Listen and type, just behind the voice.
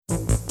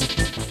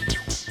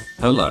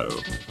Hello,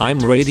 I'm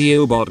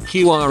Radiobot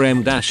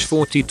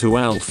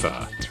QRM-42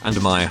 Alpha,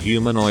 and my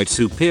humanoid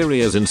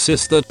superiors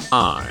insist that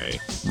I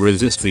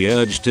resist the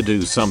urge to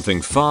do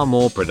something far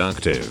more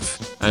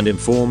productive, and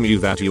inform you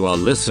that you are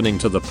listening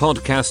to the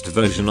podcast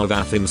version of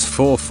Athens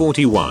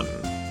 441.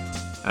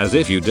 As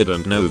if you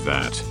didn't know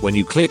that when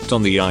you clicked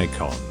on the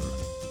icon.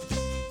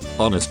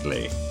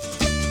 Honestly.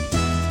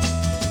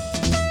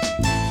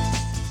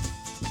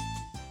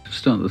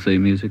 Start the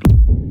theme music.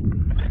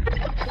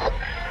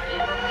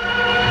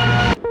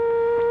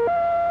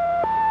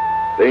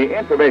 The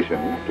information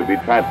to be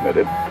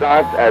transmitted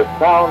starts as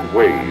sound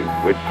waves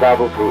which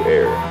travel through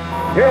air.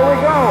 Here we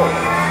go!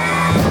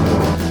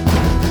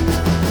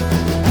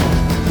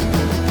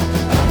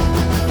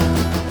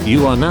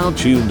 You are now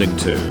tuned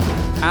into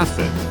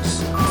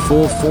Athens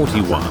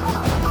 441.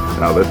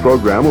 Now this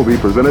program will be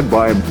presented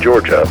by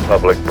Georgia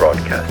Public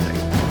Broadcasting.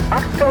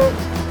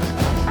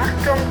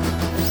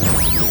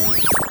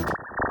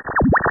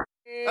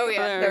 Oh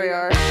yeah, there we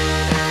are.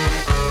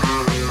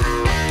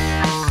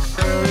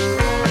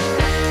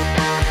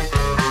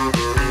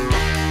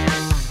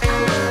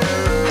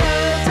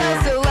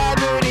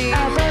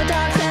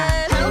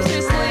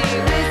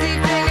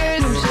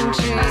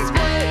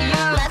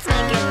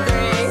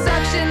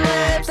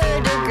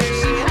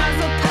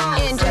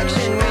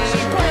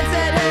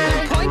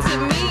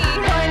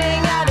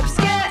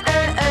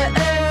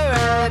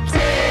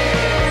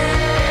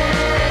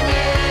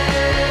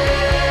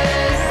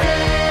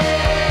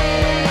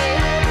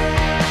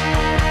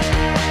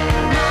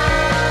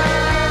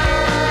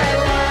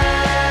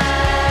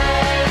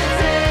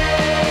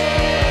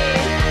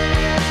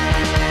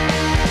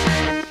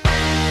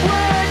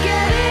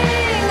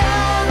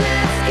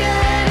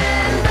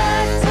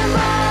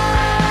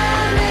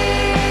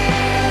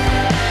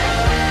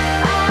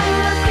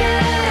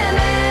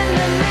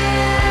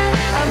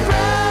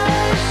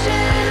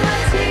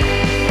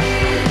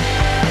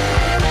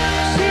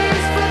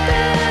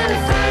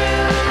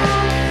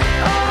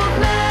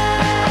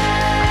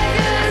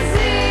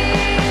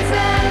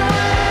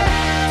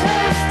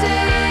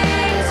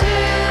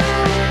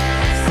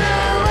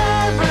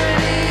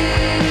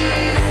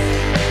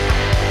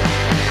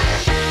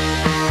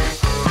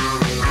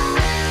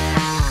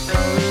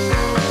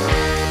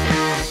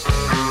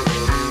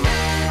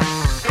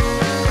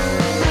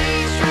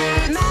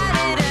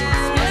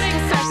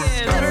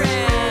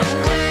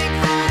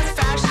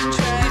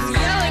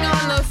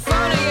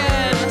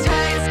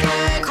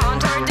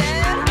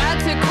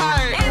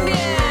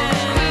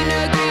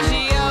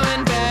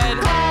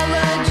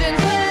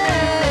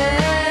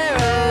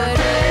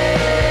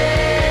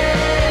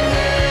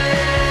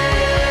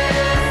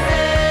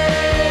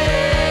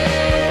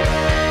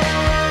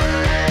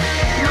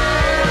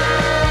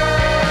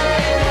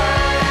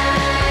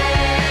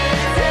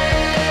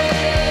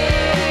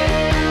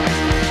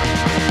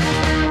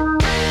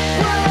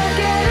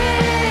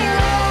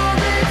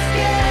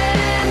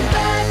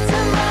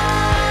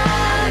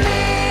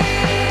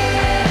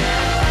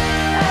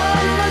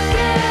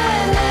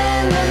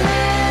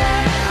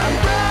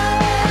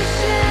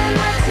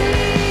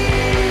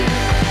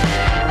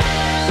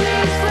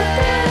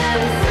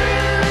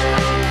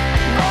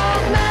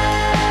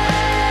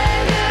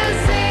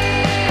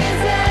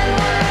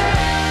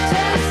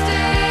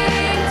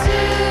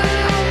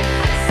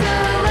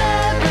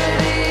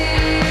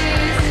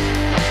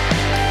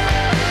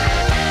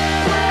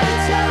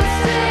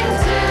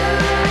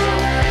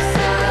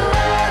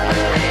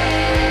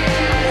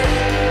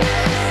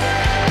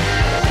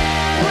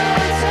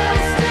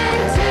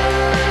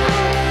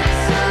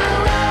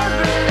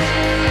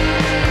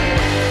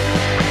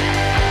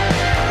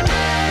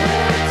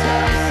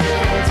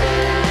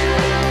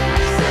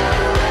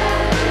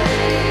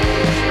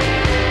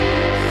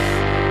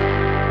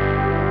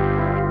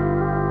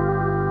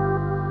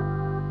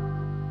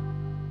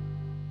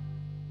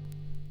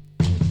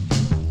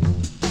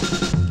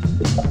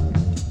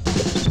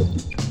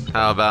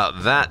 How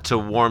about that to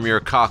warm your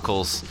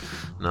cockles?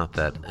 Not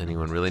that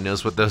anyone really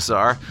knows what those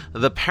are.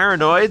 The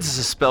Paranoids,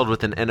 spelled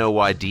with an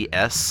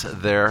N-O-Y-D-S.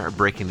 They're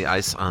breaking the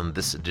ice on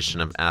this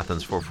edition of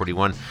Athens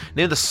 441.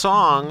 Name of the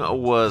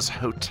song was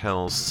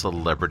Hotel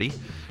Celebrity.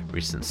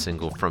 Recent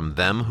single from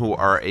them, who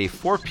are a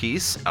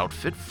four-piece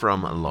outfit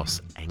from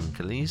Los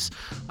Angeles.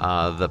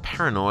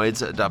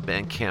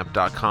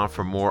 Theparanoids.bandcamp.com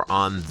for more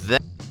on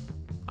them.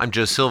 I'm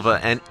Joe Silva,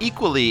 and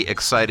equally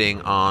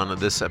exciting on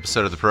this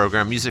episode of the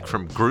program, music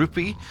from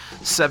Groupie,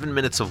 7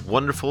 minutes of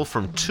Wonderful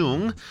from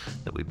Tung,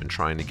 that we've been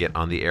trying to get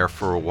on the air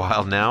for a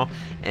while now,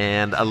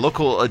 and a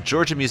local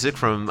Georgia music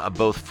from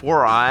both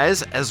Four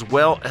Eyes, as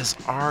well as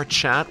our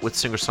chat with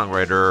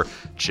singer-songwriter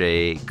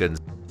Jay Gonzalez,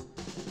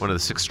 one of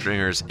the six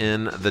stringers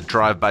in the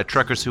Drive-By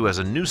Truckers, who has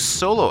a new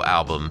solo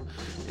album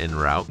en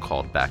route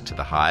called Back to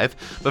the Hive.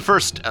 But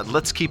first,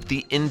 let's keep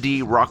the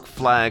indie rock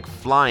flag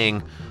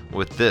flying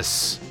with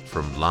this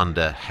from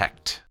Londa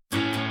Hecht.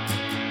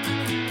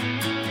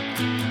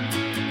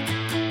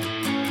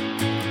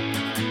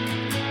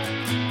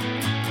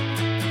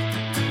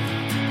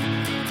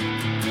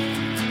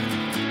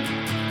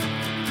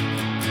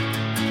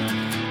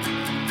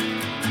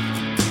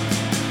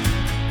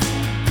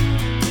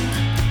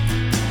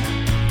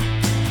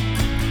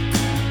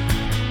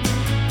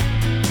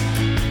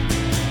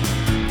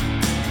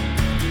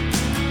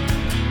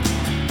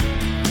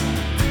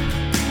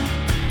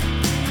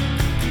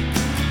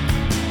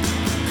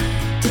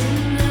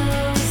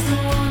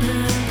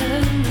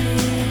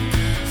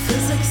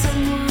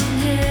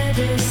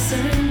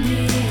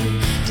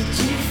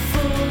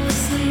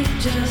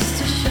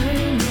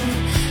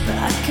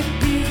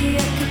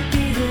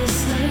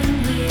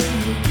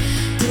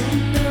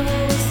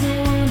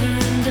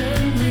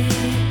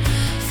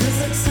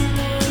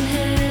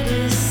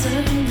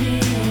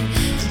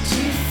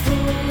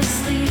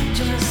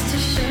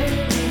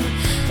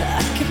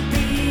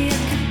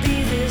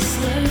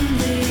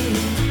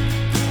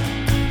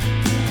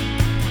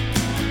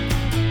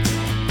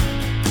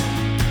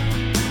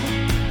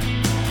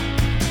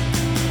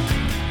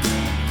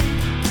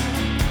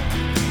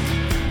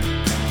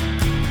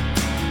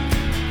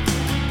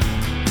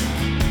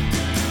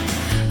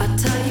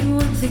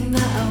 everything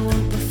that I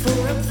want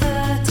before I'm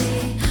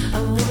 30.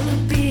 I wanna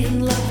be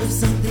in love with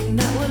something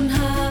that won't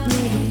hurt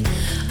me.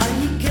 Are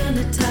you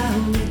gonna tell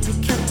me to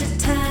count to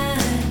 10?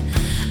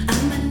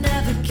 Am I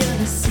never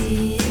gonna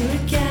see you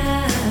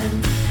again?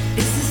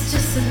 Is this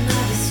just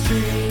another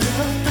string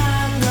of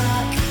bad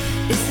luck?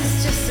 Is this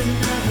just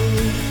another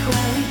week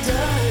where we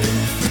don't?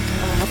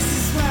 This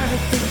is where I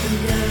think I'm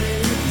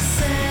going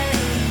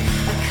insane.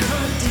 I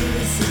can't do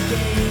this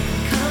again,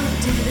 can't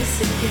do this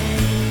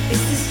again.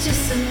 Is this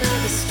just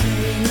another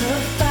string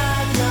of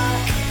bad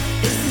luck?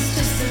 Is this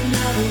just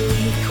another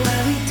week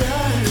where we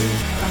don't?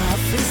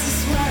 This is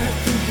where I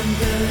think I'm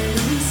going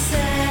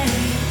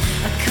insane.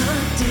 I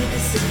can't do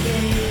this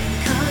again,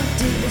 can't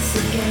do this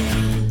again.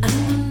 And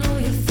when all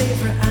your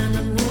favorite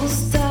animals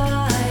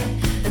die,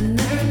 and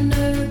there are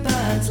no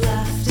birds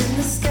left in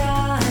the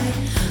sky,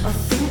 I'll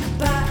think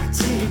back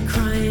to you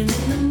crying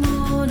in the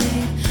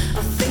morning.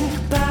 I'll think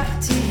back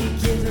to you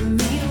giving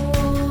me a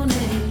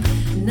warning.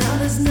 Now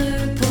there's no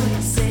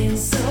point saying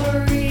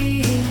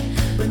sorry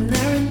when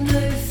there are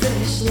no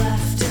fish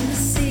left in the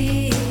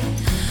sea.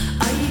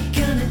 Are you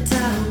gonna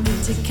tell me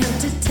to count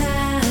to 10?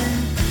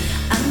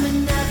 Am I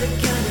never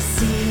gonna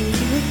see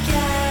you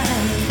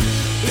again?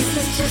 Is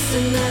this just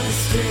another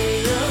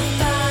string of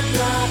bad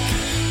luck?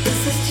 Is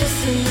this just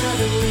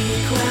another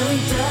week where we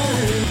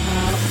don't?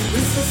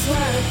 This is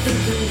where I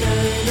think I'm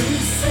going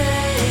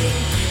insane.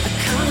 I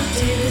can't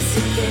do this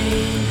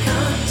again,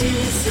 can't do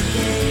this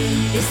again.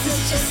 Is this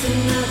just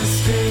another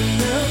string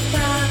of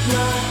bad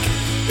luck?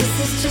 Is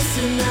this just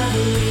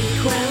another week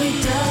where we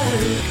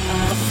don't?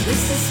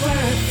 This is where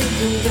I think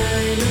I'm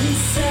going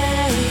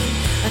insane.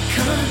 I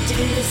can't do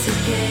this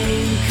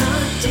again,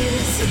 can't do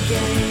this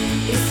again.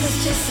 Is this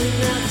just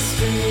another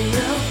string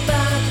of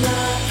bad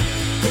luck?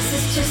 Is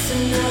this just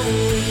another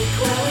week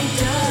where we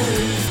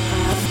don't?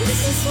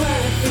 This is where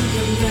I think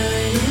I'm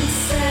going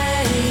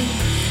insane.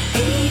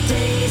 8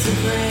 days of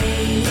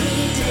rain,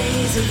 8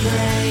 days of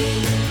rain.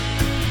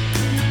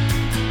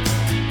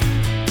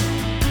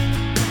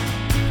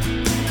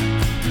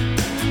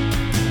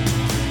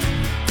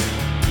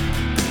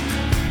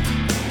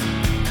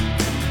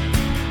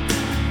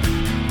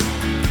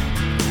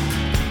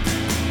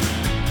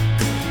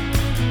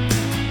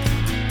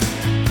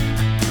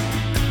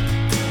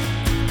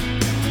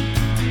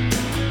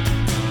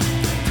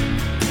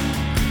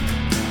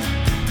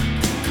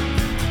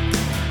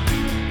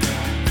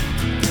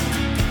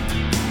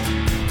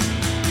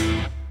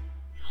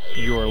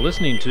 You're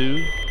listening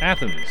to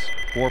Athens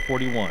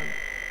 441.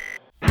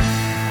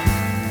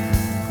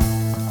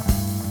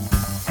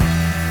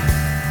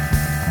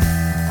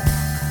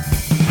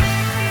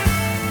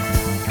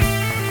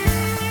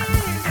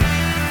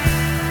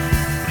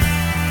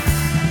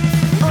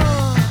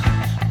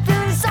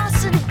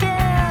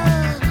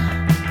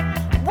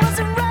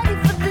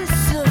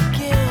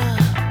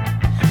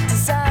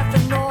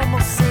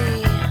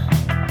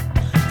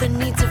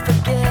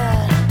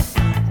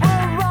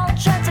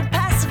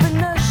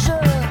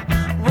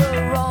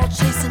 We're all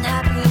chasing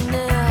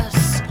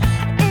happiness.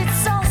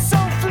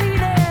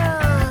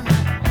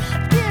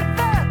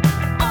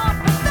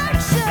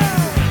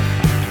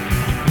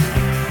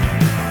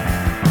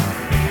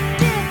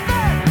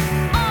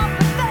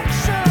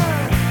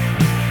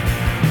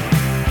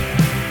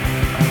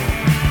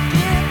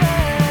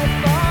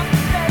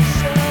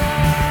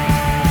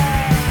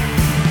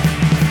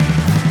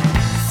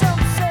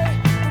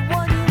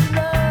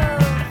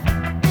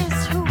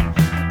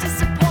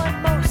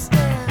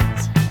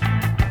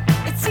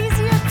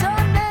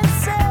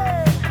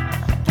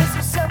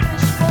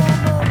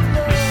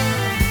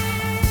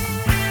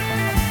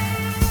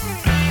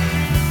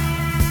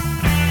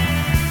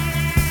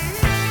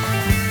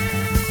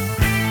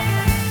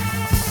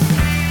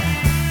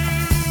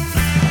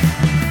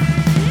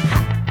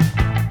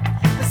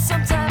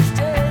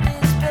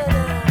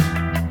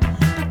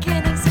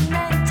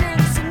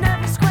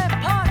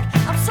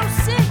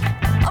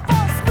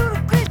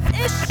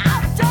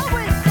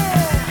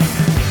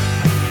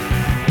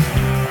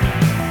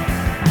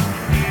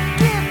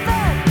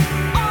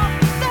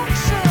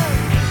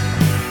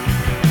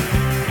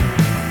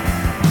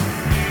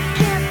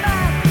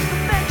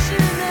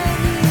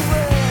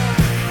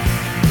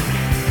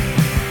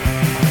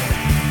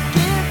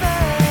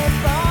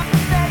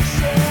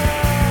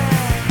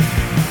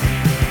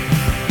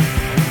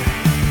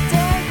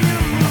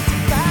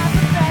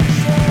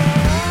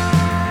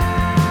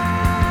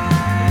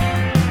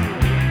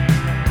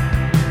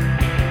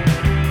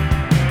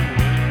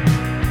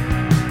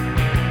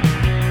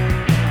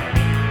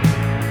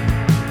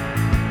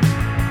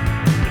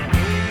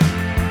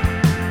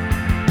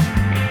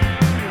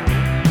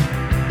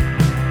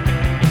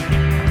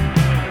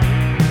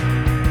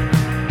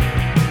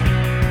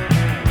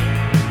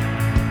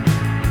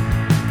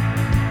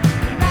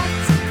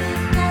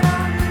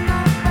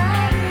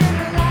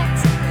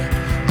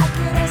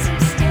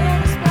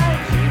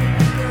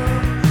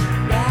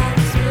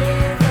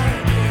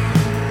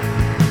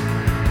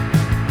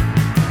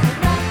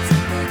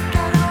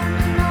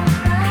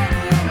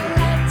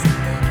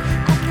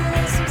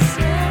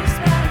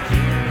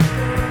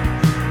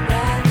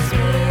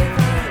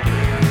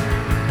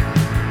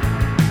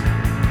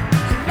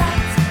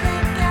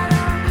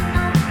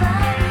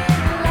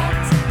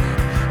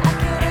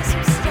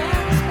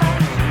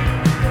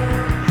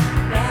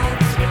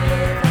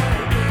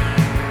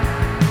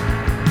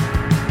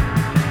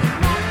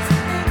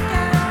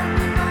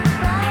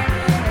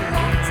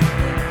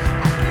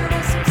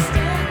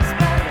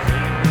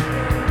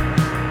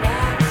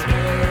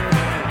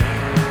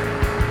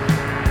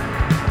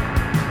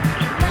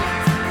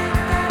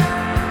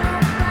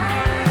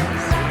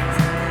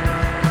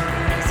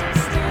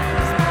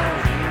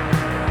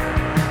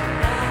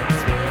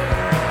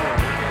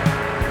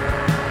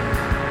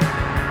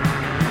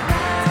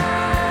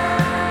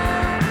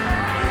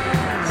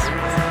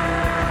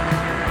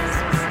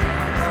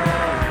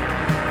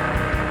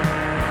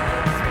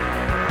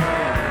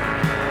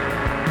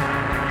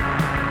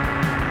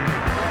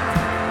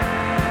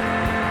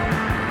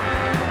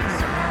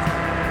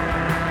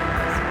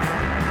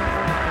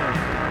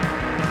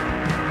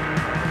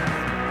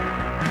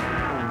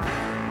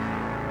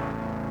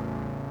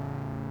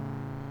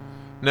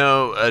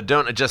 No,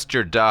 don't adjust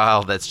your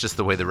dial. That's just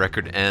the way the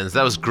record ends.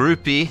 That was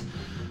Groupie,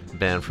 a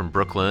band from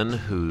Brooklyn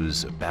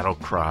whose battle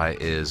cry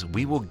is,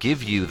 "We will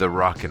give you the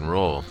rock and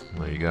roll."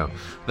 There you go.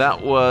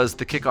 That was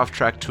the kickoff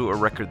track to a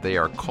record they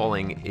are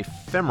calling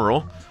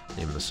Ephemeral. The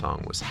name of the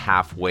song was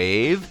Half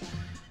Wave.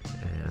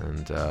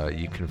 And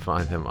you can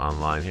find them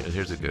online.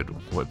 Here's a good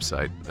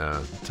website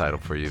title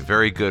for you.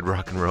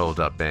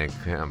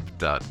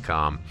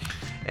 verygoodrockandroll.bandcamp.com.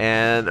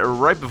 And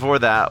right before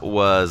that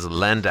was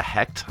Landa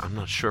Hecht. I'm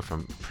not sure if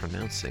I'm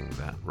pronouncing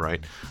that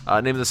right.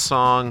 Name of the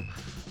song,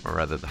 or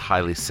rather the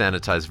highly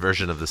sanitized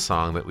version of the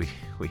song that we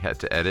had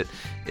to edit,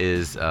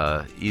 is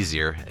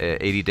easier.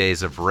 80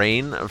 Days of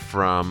Rain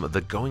from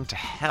the Going to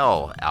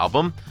Hell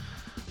album.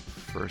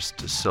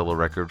 First solo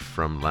record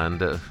from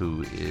Landa,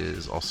 who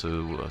is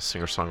also a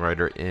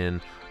singer-songwriter in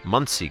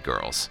Muncie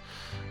Girls.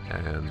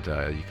 And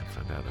you can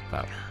find out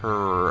about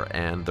her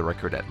and the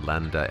record at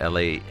Landa,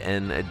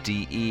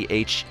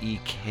 LANDEHEKT,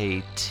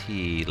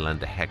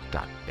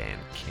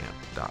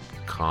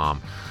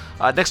 landahecht.bandcamp.com.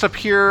 Next up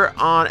here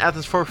on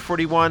Athens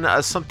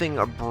 441,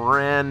 something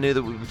brand new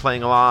that we've been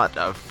playing a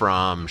lot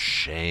from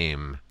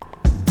Shame.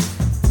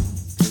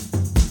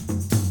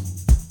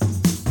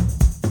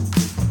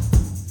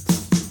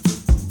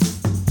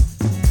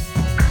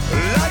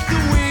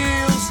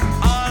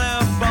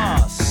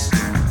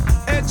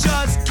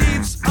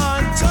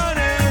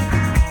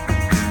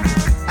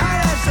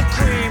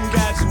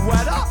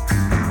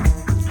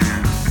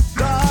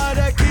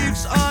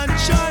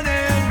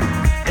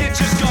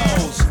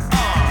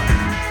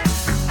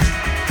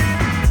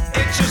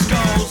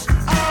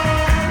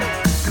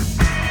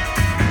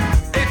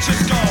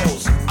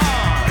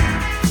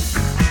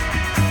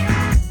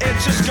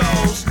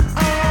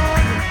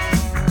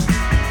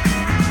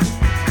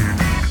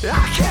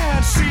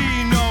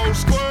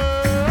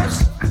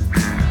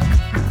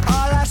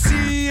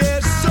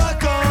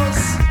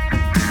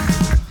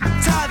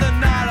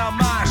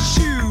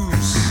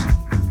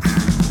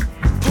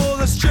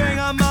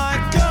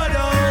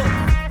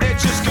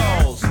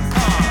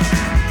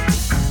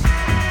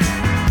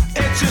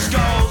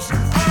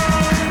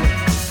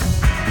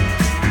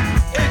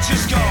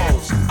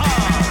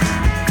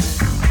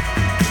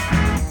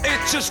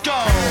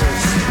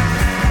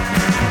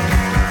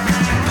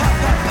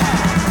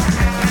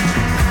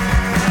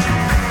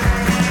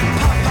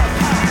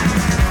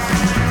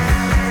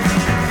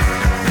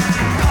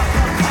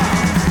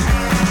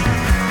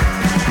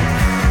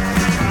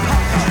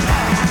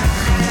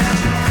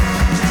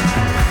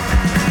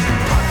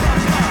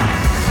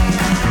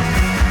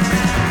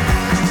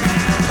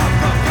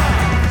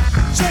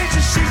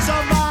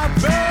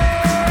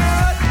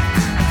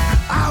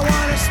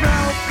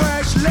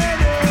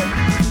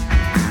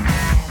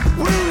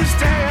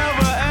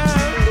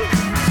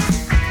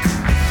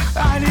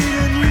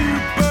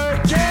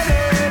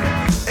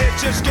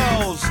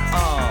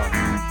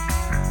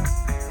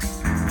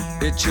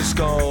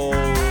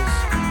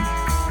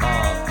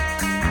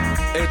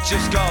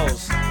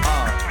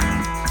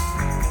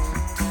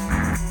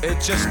 It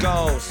just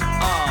goes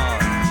on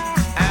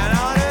and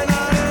on and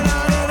on and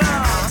on and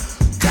on.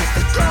 Take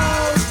the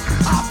clothes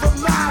off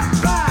of my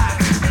back,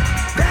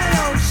 they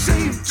don't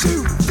seem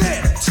to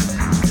fit.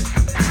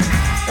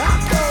 I'm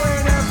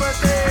throwing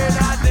everything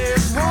at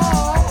this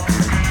wall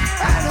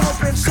and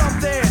hoping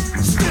something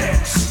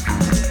sticks.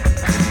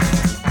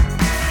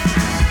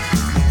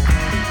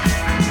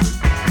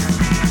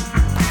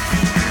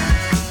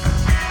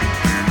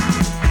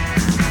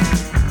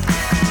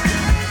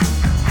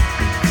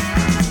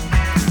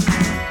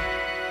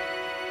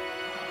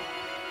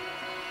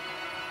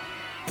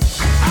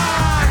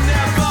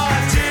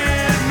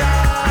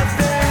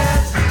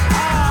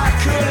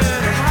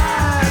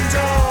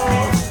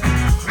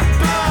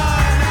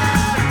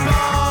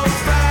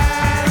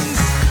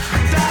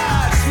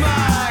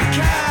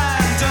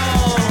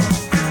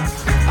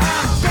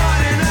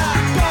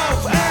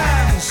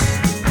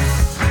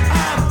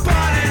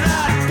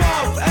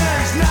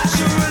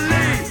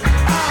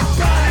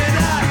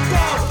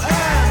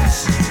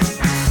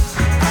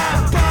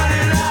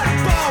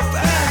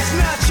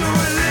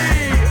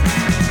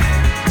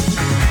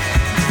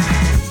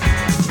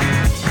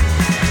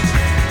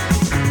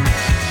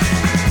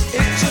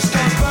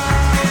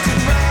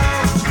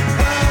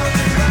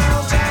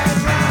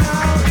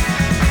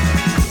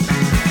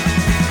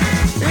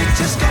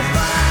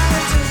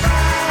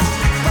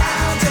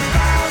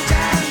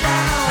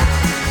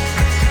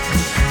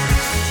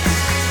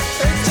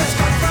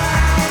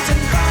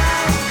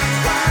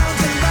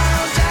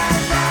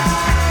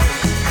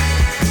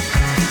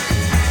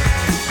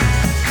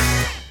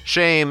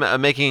 Shame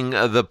making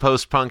the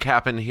post-punk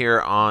happen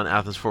here on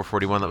Athens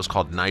 441. That was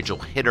called Nigel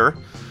Hitter,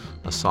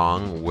 a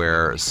song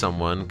where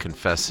someone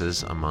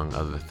confesses, among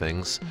other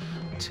things,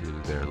 to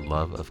their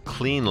love of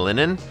clean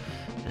linen.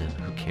 And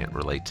who can't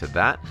relate to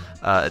that?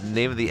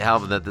 Name of the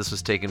album that this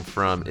was taken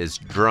from is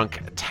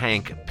Drunk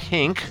Tank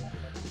Pink.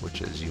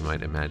 which, as you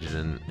might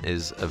imagine,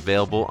 is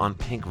available on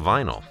pink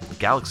vinyl,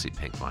 Galaxy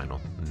pink vinyl,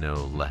 no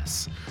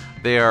less.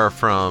 They are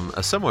from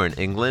somewhere in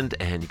England,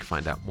 and you can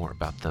find out more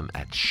about them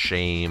at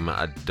shame.world.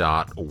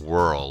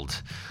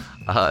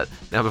 Now,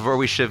 before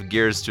we shift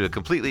gears to a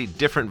completely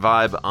different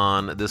vibe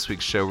on this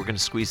week's show, we're going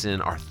to squeeze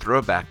in our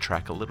throwback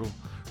track a little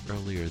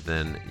earlier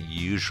than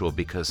usual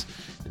because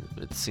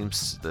it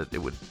seems that it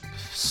would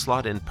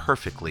slot in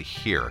perfectly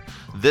here.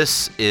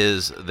 This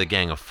is the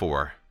Gang of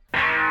Four.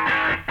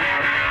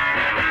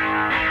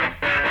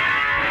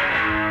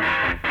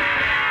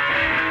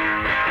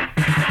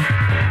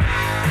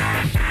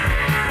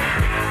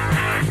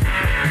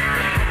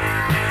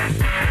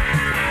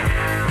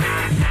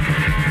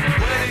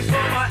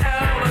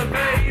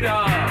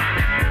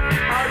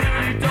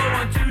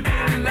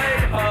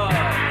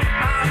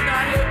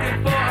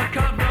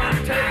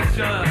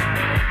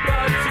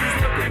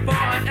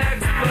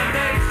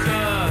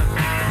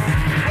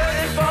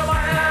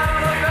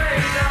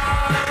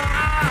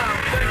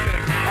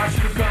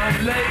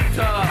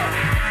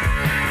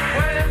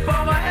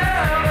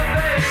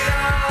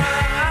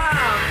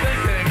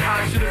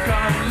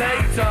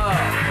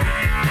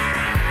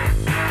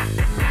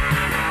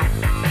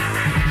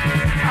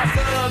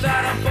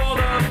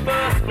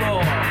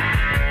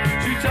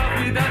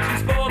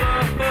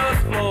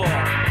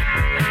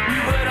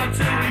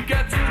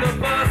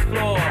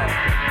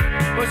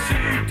 But she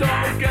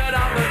don't get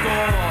out the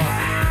door.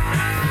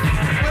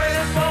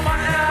 Waiting for my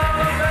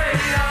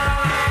elevator.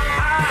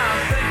 I'm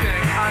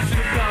thinking I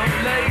should come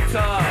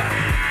later.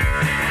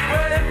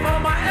 Waiting for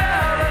my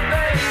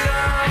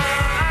elevator.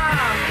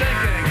 I'm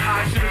thinking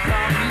I should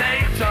come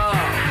later.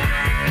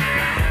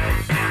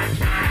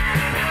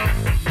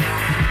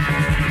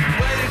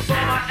 Waiting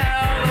for my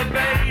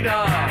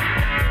elevator.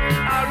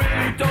 I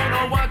really don't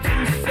know what to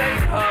say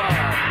to her.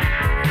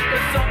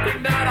 It's something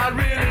that I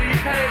really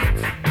hate.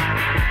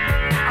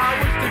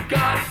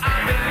 God,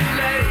 I've been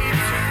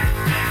late.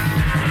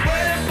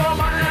 Waiting for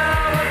my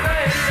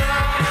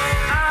elevator.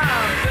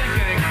 I'm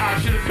thinking I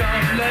should have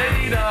come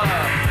later.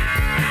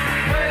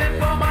 Waiting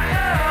for my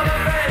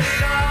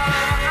elevator.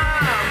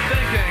 I'm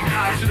thinking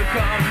I should have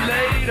come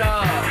later.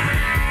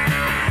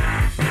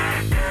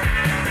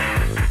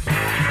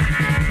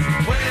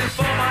 Waiting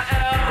for my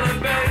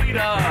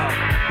elevator.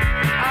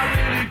 I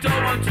really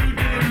don't want to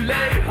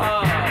delay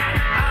her.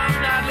 I'm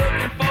not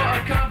looking for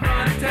a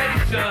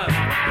confrontation,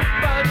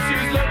 but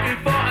she's looking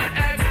for an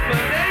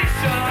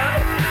explanation.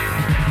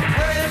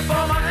 Waiting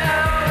for my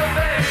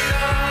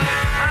elevator.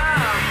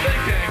 I'm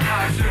thinking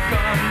I should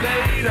come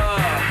later.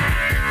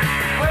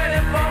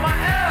 Waiting for my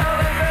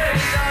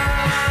elevator.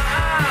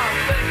 I'm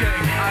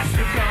thinking I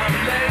should come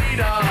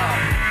later.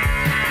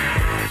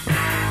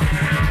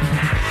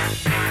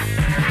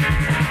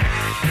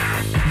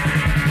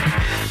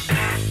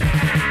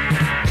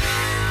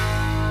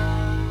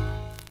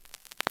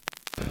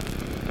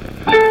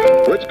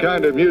 Which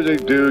kind of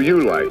music do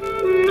you like?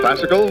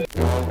 Classical?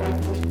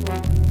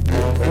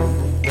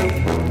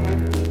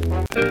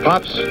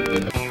 Pops?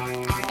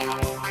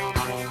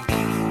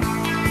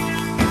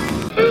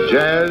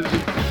 Jazz?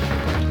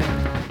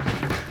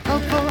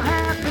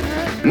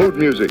 Mood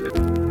music?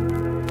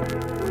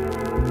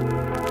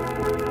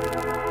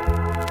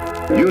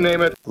 You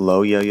name it.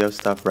 Low Yo-Yo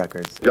Stuff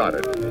Records. Got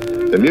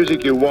it. The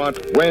music you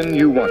want, when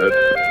you want it,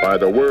 by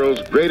the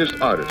world's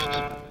greatest artists.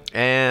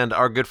 And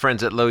our good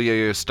friends at Low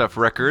Yo-Yo Stuff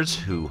Records,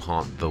 who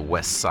haunt the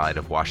west side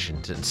of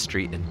Washington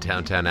Street in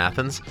downtown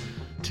Athens,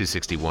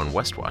 261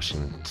 West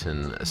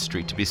Washington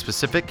Street to be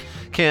specific,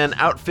 can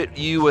outfit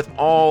you with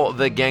all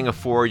the Gang of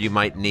Four you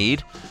might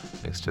need.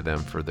 Thanks to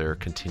them for their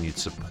continued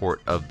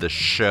support of the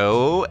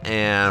show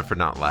and for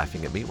not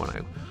laughing at me when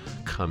I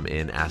come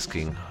in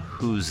asking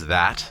who's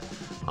that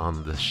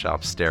on the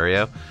shop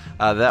stereo.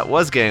 That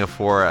was Gang of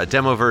Four, a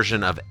demo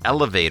version of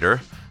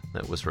Elevator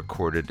that was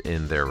recorded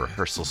in their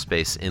rehearsal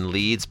space in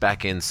Leeds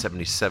back in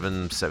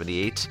 77,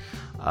 78.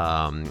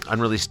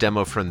 Unreleased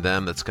demo from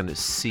them that's going to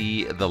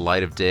see the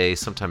light of day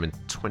sometime in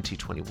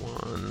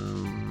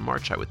 2021,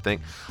 March, I would think,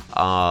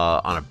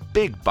 on a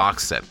big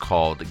box set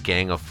called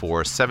Gang of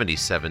Four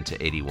 77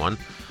 to 81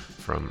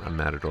 from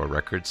Matador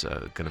Records.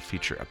 Going to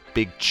feature a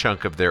big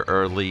chunk of their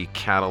early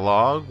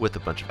catalog with a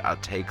bunch of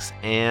outtakes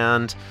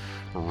and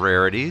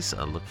rarities.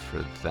 Look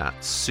for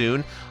that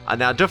soon.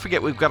 Now, don't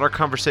forget, we've got our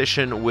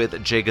conversation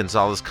with Jay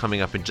Gonzalez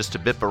coming up in just a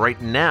bit, but right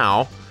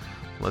now,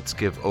 let's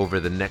give over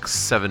the next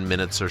 7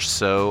 minutes or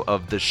so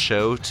of the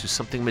show to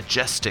something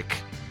majestic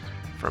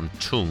from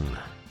Tung.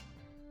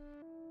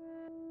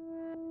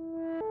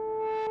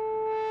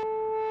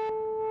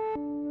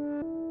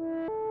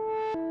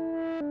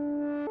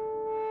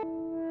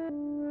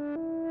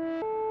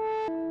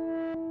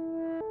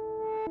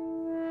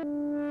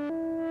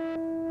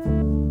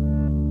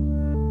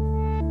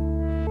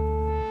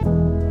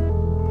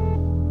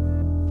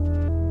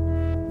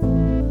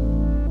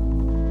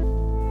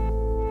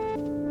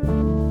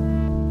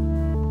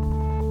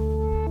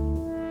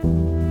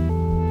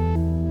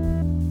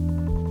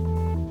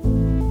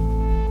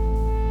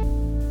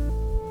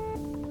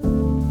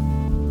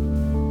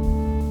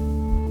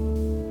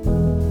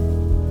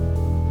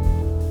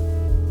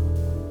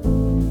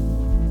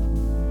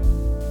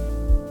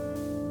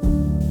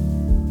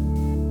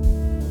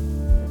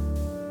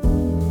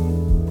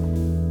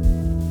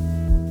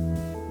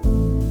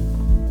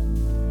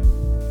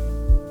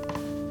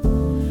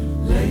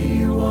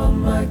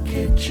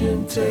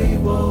 kitchen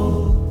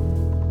table.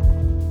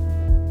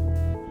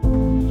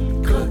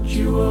 Cut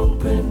you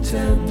open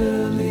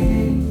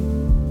tenderly.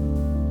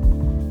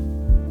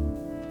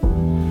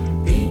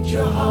 Eat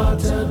your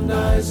heart and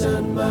eyes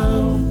and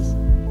mouth.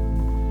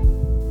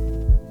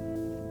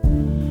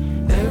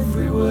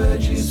 Every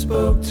word you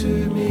spoke to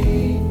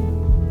me.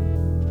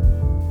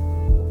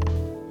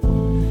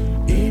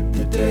 Eat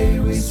the day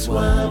we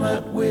swam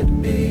at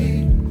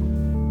Whitby.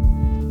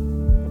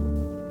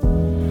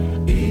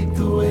 Eat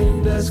the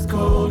wind as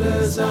cold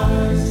as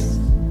ice.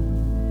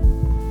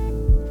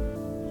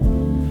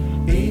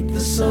 Eat the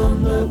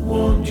sun that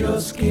warmed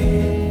your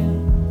skin.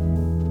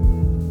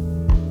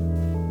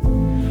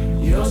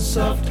 Your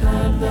soft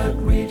hand that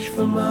reached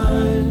for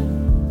mine.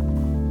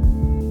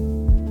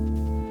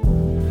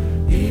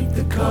 Eat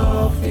the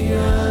coffee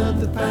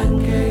and the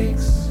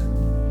pancakes.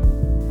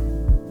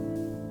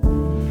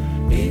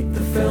 Eat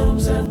the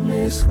films and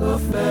Miss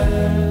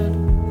Fed.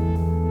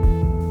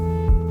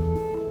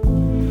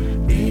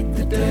 Eat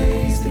the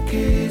days the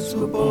kids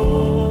were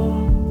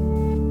born.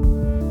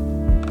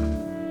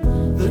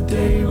 The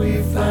day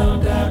we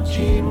found out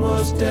Jean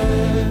was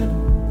dead.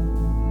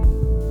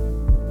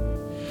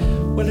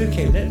 Well,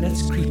 okay,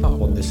 let's creep up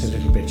on this a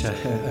little bit,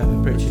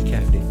 approach it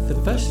carefully. The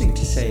first thing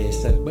to say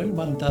is that when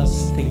one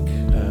does think,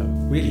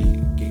 really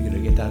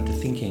get down to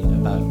thinking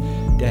about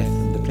death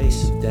and the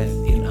place of death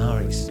in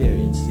our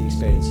experience, the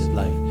experience of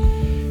life,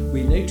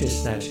 we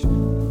notice that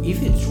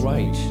if it's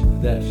right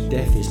that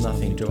death is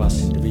nothing to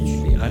us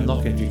individually, I'm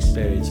not going to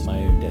experience my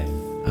own death,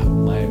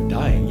 my own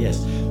dying, yes,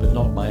 but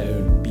not my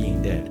own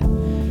being dead,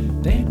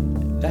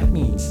 then that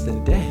means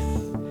that death,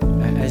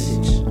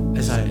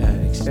 as I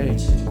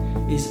experience it,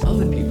 is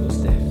other people's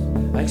death.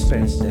 I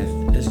experience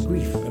death as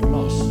grief and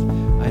loss.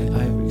 I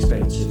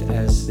experience it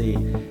as the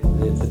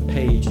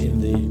page in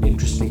the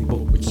interesting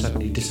book which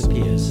suddenly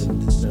disappears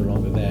and it's no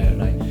longer there,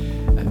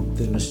 and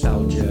the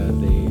nostalgia,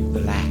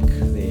 the lack,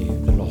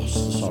 the loss,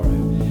 the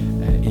sorrow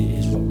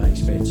is what my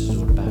experience is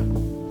all about.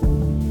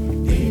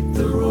 Eat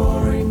the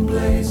roaring,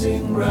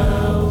 blazing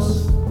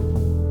rouse.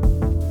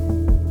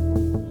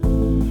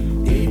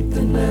 Eat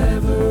the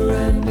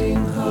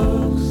never-ending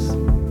hoax.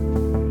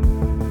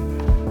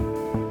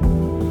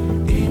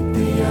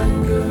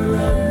 Anger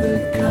and the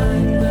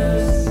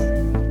kindness.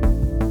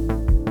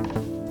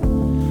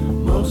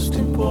 Most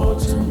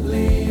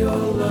importantly, your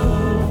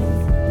love.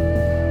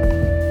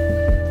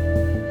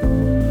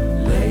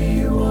 Lay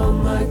you on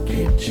my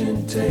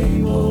kitchen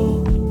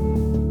table.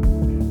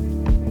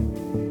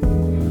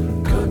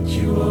 Cut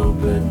you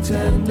open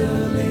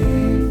tenderly.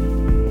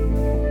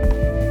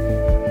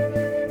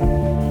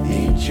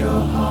 Eat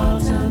your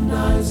heart and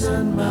eyes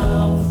and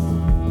mouth.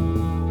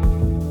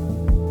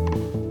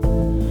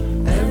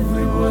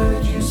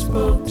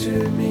 Spoke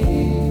to me.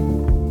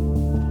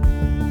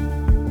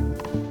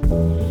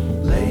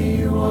 Lay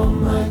you on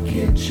my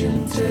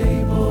kitchen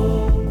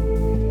table.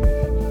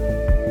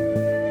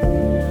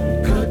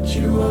 Cut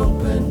you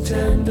open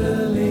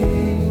tenderly.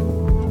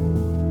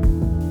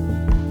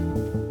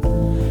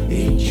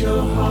 Eat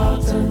your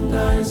heart and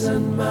eyes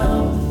and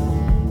mouth.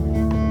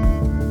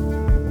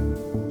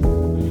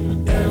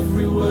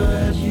 Every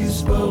word you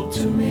spoke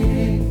to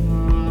me.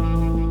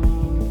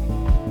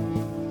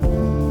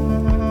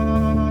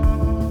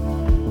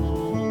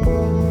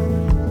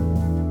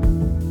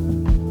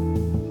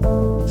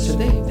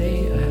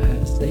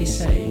 They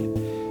say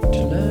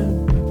to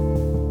learn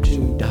to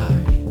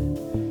die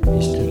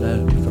is to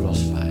learn to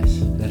philosophize.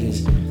 That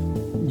is,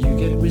 you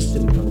get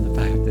wisdom from the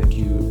fact that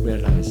you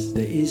realize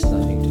there is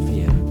nothing to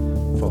fear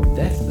from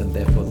death, and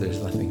therefore there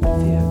is nothing to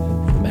fear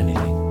from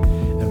anything.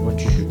 And what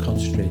you should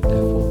concentrate,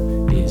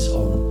 therefore, is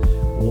on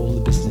all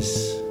the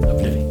business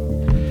of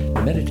living.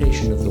 The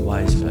meditation of the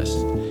wise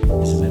person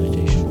is a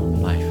meditation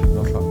on life,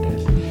 not on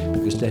death,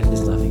 because death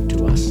is nothing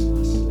to us.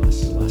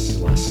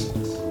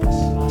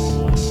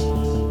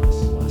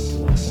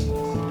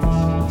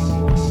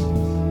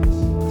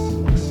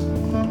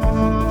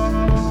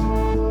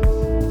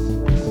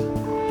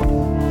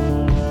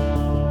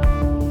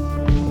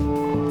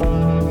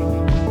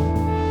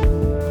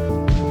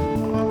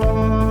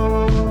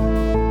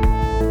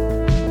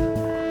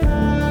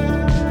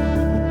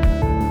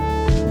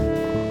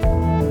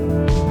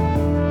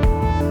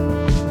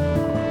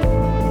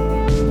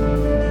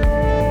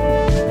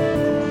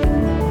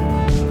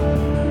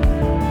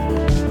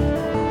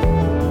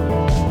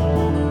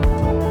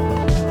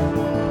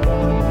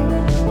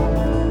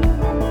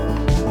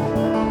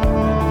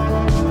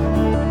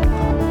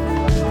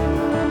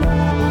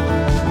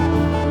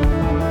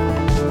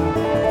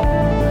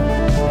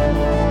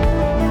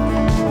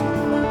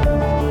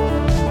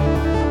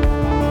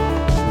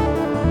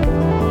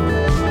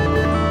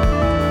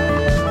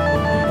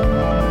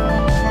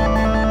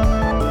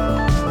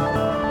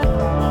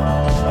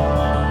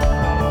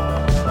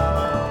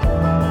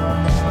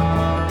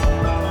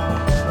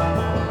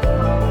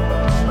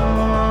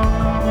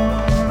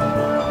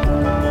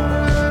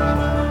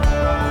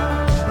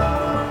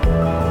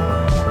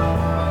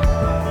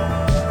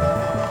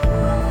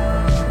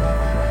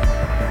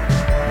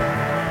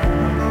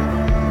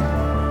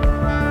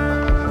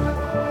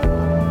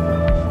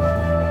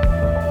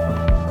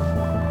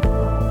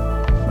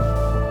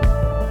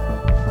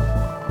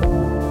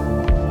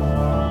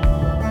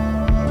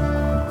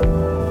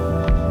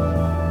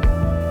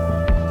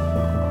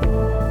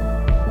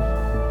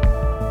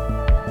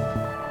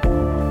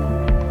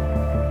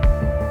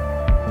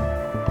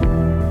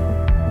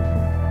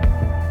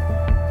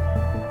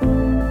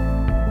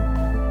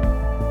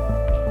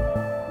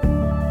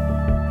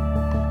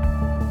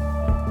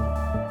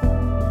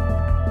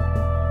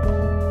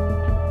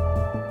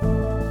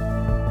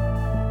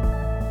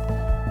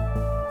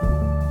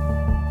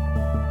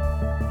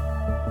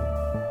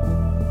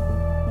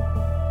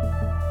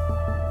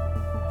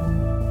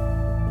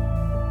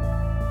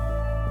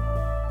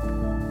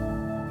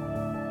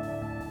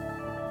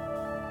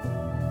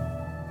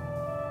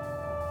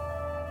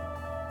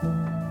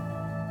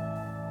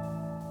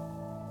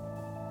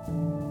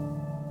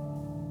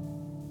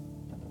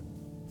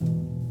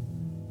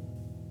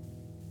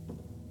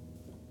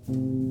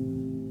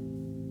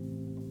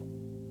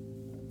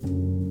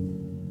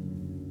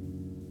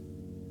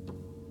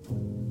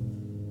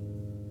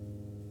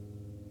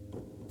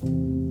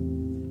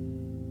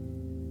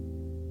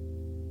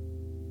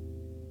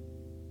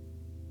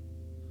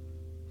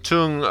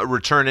 Tung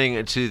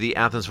returning to the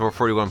Athens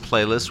 441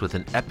 playlist with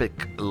an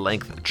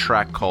epic-length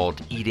track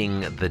called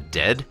Eating the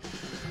Dead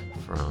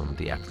from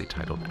the aptly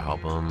titled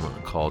album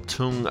called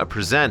Tung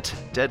Present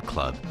Dead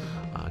Club.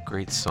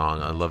 Great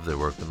song. I love their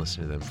work. Been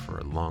listening to them for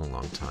a long,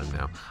 long time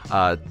now.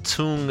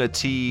 Tung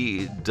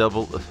T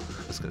double. I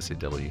was going to say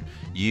W.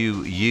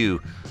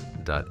 uu.ng.co.uk.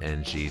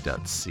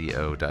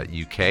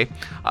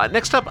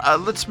 Next up,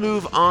 let's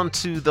move on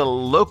to the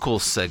local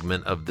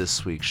segment of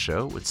this week's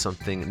show with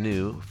something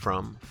new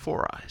from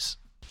Four Eyes.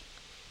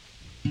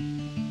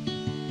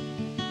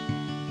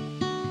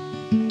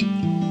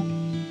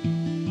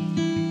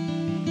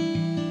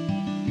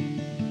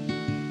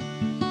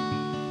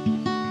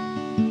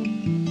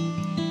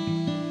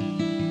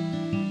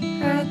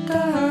 At the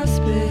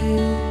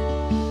hospice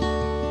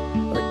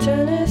or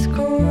tennis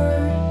courts,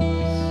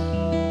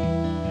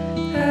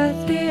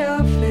 at the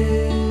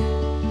office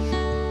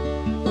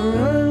or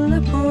on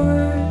the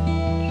porch,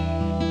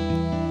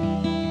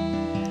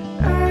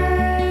 I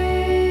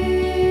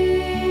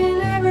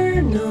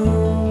never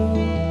know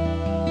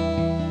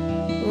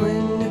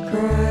when to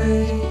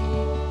cry.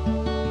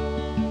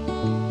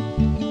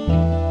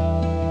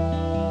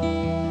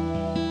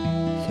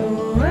 So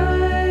I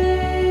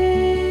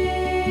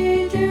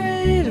do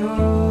it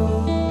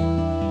all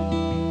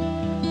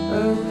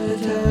of the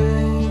time.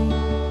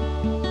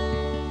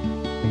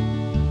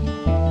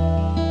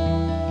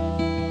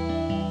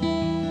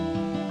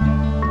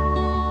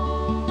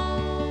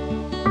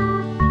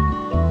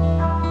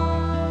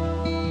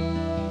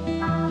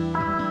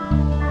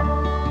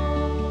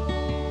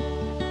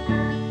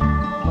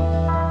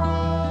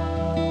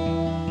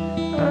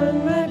 On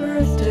my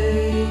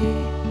birthday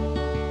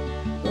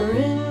or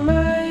in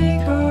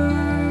my car,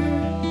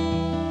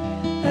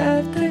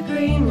 at the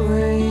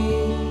greenway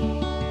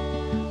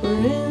or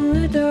in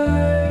the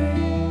dark,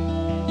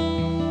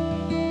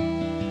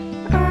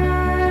 I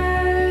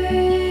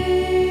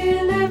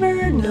never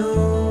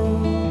know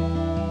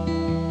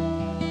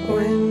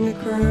when to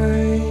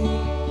cry.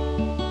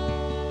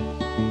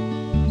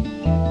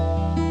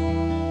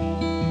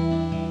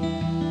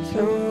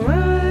 So I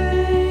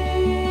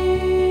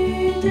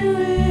do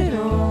it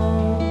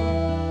all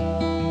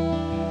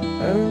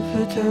of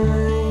the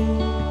time.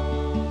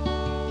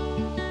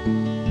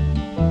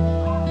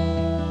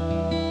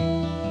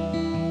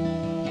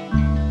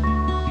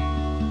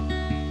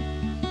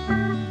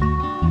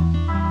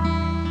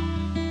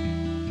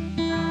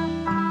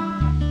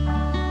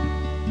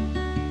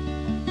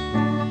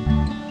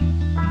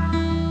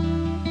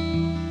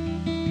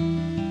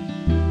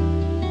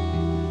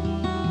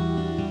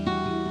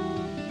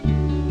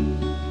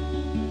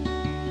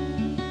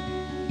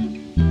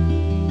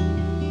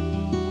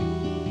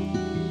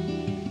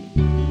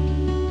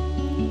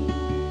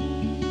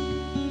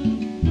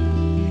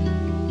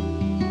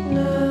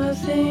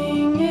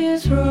 Nothing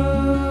is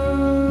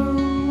wrong.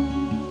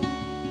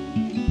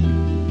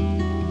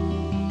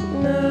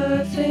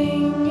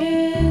 Nothing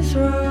is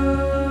wrong.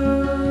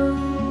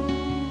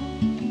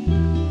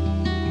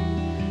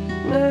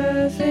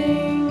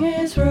 Nothing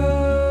is wrong.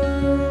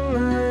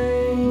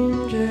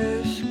 I'm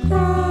just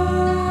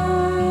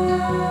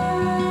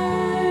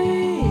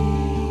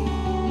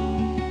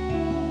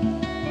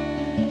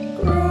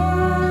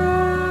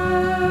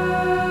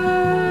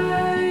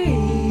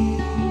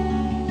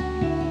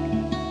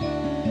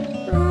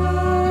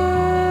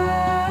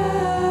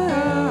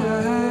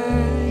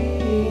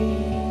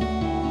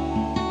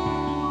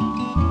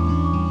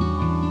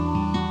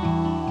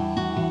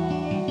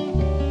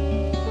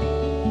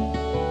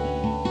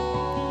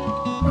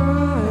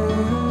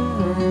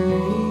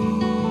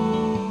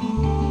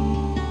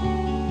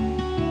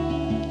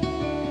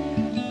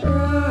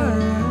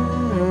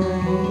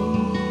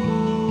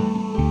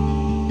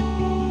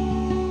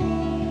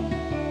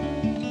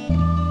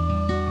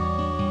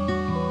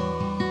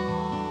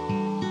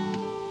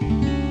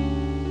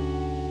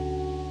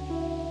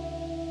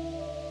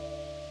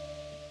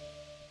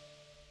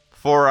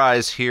Four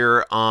Eyes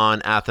here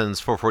on Athens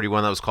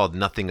 441. That was called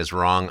Nothing Is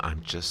Wrong.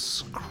 I'm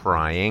Just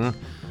Crying.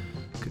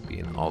 Could be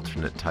an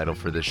alternate title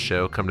for this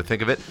show, come to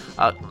think of it.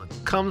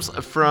 Comes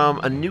from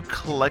a new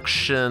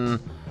collection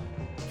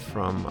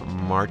from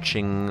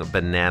Marching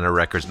Banana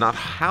Records. Not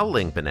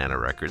Howling Banana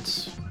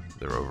Records.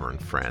 They're over in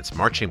France.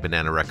 Marching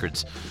Banana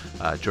Records,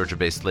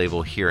 Georgia-based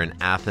label here in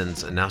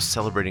Athens, and now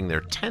celebrating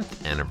their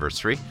 10th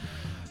anniversary.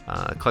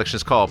 The collection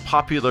is called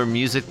Popular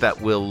Music That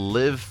Will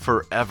Live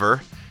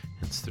Forever.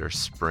 It's their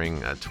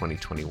spring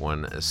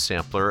 2021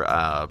 sampler.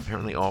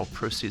 Apparently all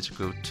proceeds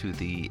go to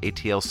the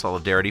ATL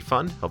Solidarity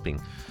Fund, helping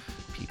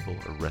people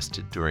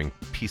arrested during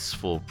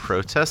peaceful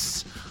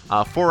protests.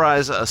 Four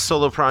Eyes, a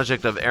solo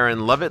project of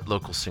Aaron Lovett,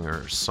 local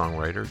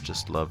singer-songwriter.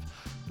 Just love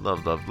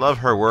Love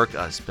her work.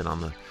 It's been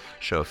on the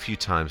show a few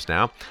times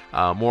now.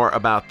 More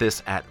about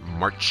this at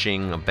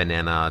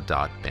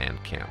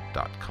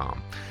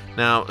marchingbanana.bandcamp.com.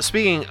 Now,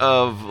 speaking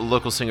of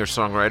local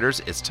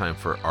singer-songwriters, it's time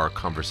for our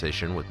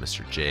conversation with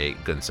Mr. Jay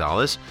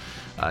Gonzalez.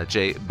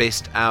 Jay,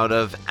 based out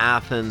of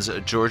Athens,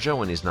 Georgia,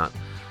 when he's not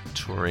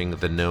touring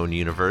the known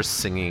universe,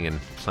 singing and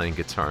playing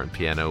guitar and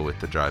piano with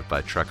the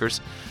Drive-By Truckers.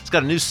 He's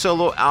got a new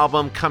solo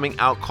album coming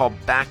out called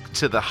Back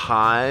to the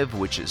Hive,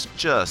 which is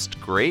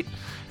just great.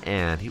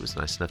 And he was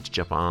nice enough to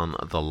jump on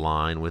the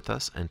line with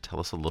us and tell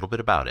us a little bit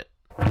about it.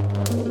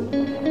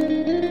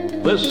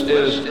 This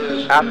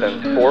is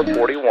Athens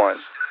 441.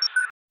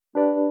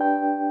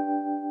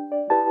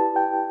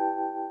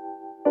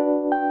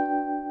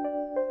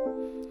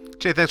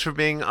 Jay, thanks for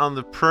being on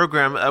the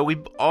program.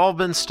 We've all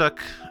been stuck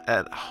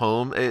at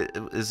home.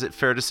 Is it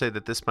fair to say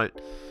that this might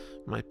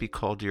be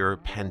called your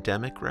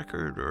pandemic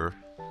record, or?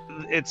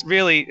 It's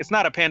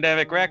not a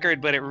pandemic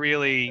record, but it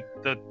really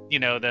the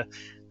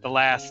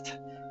last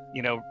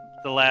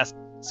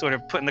sort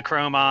of putting the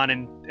chrome on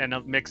and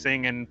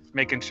mixing and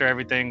making sure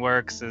everything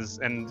works is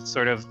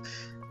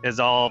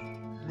all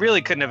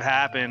really couldn't have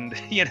happened,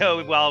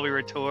 while we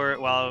were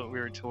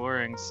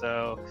touring.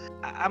 So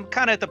I'm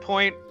kind of at the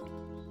point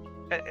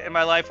in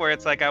my life where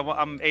it's like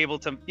I'm able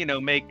to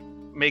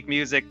make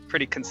music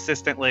pretty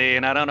consistently,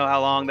 and I don't know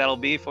how long that'll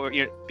be for.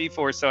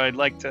 So I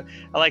like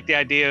the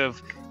idea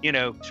of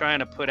trying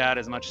to put out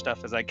as much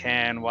stuff as I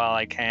can while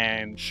I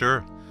can.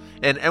 Sure.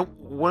 And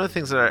one of the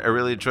things that I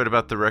really enjoyed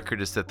about the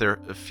record is that there are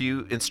a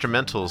few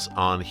instrumentals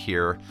on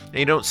here, and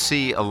you don't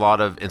see a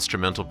lot of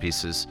instrumental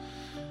pieces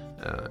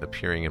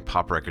appearing in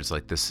pop records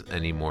like this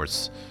anymore.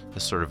 It's a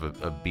sort of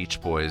a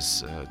Beach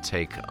Boys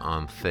take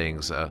on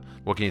things.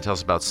 What can you tell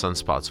us about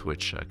Sunspots,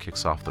 which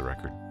kicks off the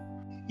record?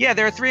 Yeah,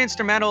 there are 3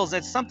 instrumentals.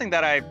 It's something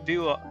that I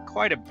do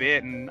quite a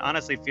bit, and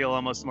honestly feel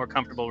almost more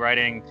comfortable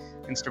writing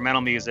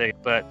instrumental music.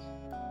 But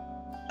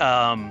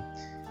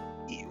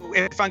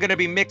if I'm going to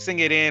be mixing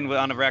it in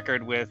on a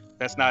record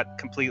that's not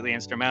completely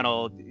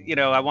instrumental,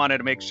 I wanted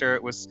to make sure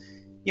it was,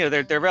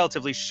 they're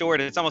relatively short.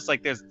 It's almost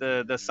like there's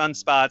the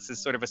Sunspots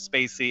is sort of a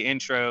spacey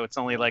intro. It's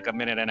only like a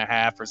minute and a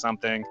half or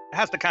something. It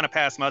has to kind of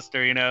pass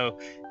muster,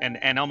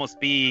 and almost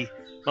be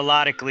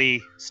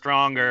melodically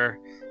stronger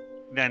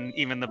than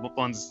even the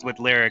ones with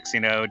lyrics,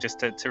 just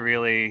to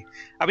really.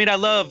 I mean, I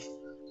love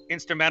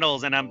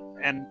instrumentals, and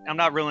I'm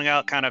not ruling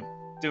out kind of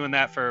doing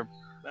that for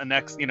a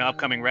next,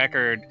 upcoming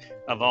record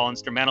of all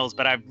instrumentals.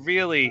 But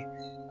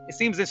it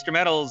seems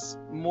instrumentals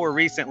more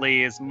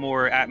recently is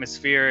more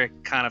atmospheric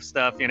kind of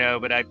stuff,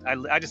 but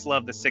I just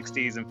love the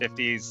 60s and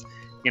 50s,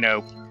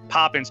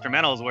 pop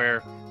instrumentals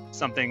where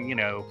something,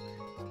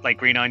 like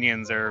Green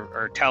Onions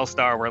or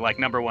Telstar were like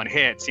 #1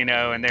 hits,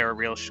 and they were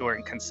real short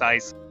and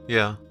concise.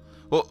 Yeah.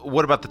 Well,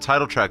 what about the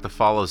title track that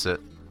follows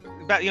it?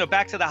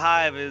 Back to the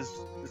Hive is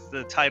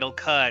the title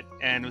cut,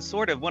 and it was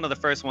sort of one of the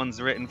first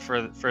ones written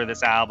for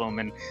this album,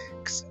 and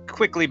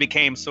quickly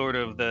became sort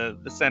of the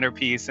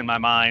centerpiece in my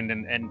mind,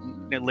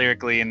 and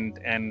lyrically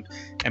and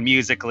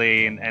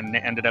musically, and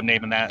ended up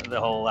naming the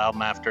whole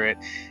album after it.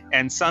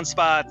 And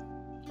Sunspot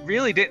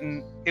really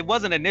it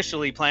wasn't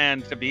initially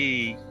planned to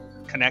be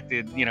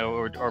connected,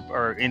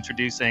 or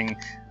introducing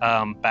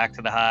Back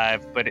to the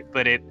Hive,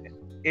 but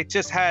it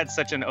just had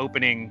such an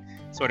opening,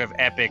 sort of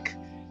epic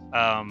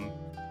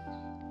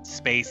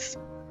space,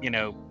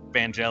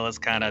 Vangelis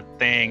kind of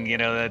thing,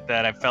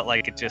 that I felt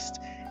like it just,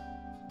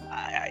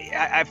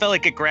 I felt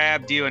like it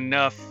grabbed you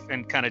enough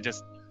and kind of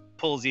just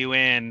pulls you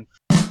in.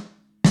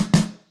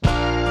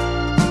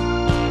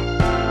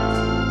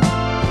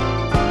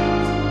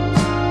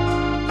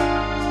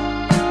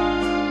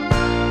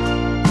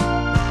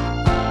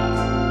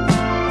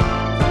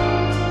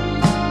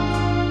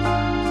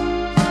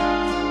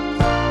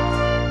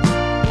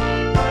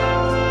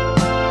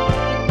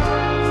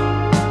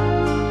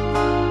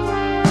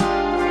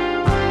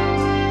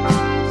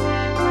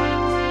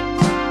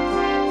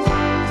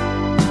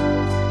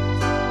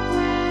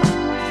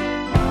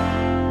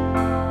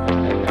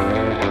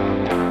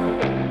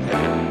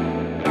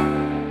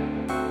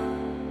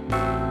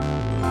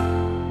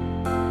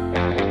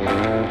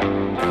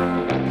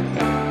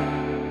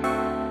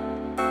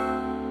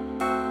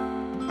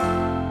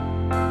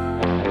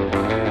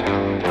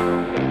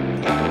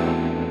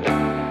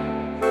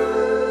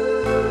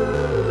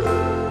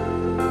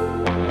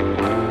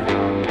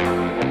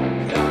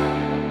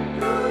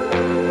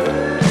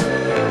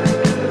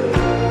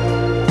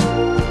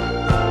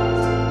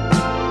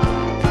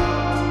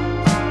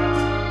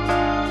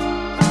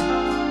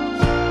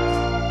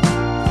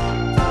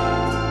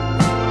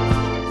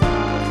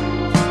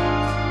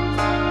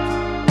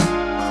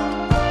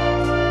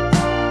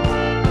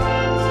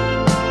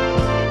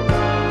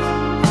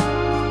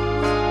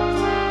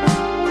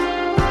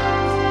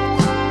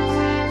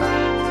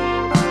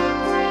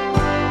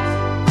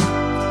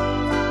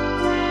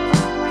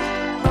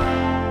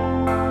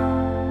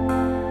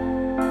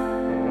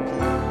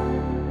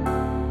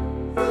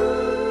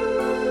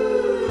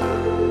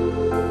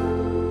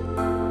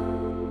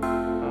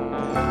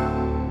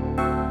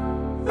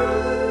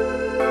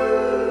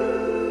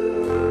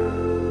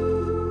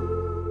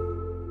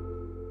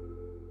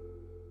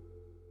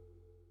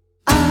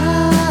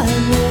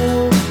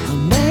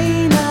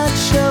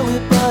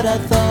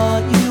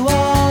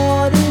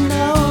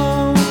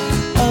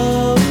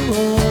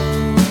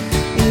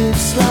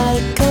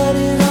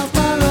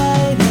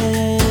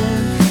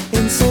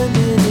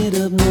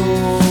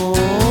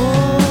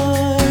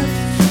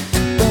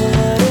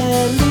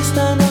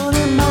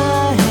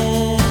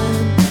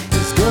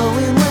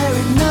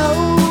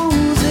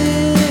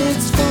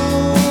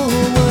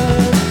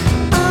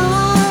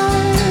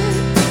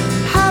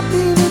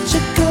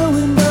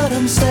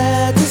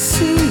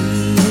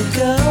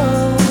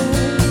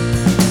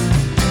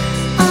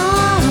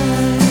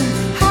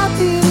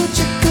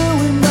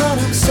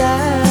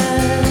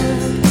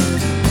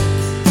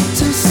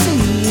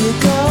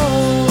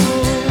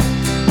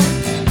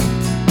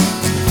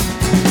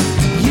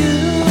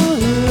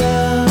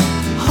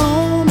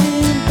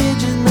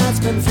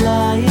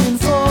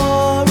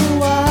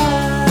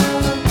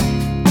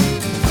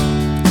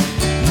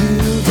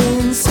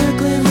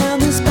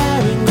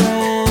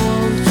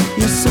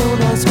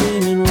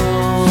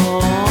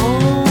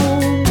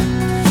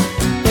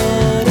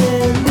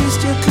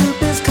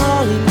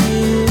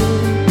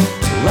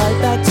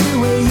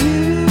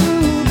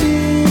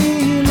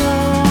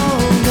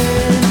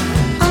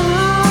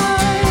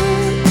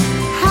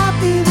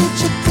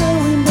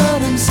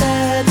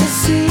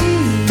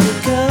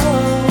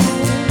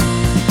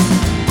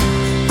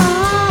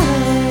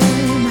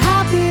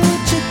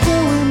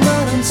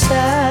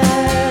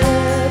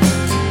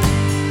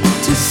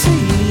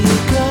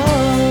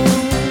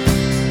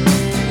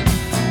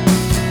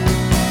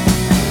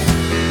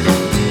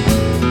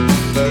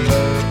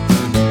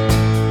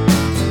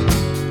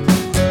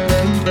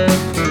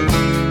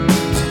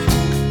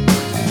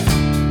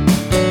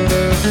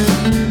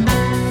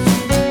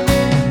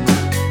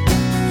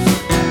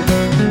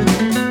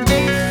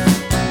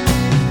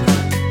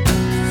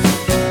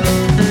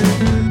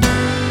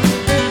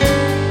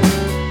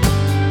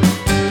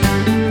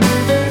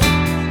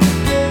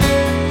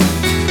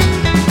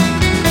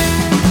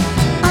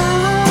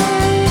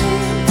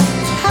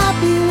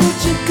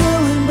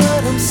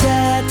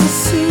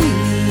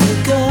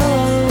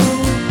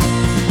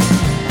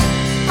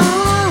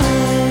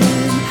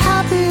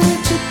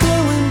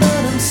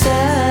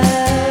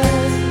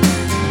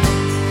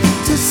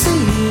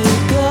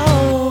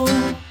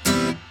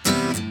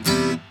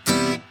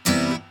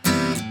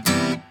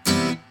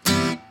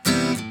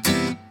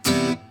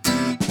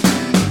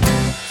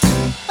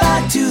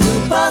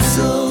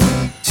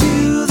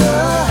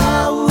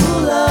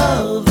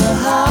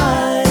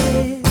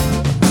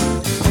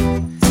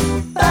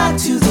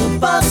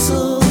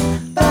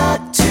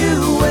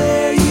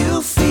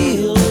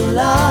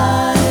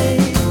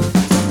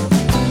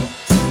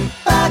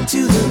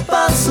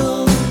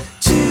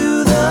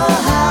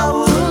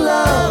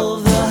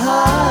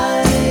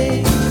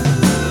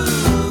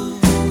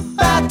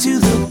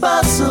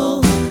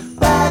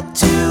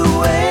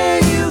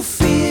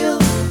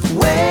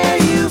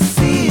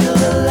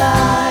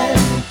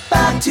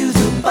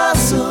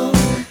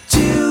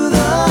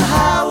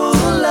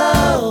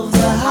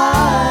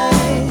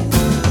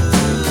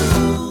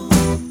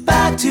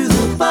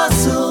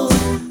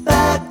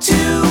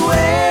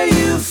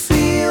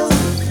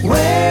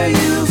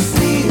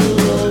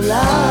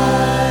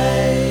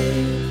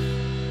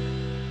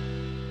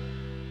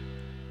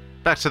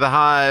 Back to the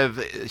Hive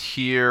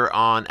here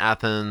on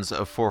Athens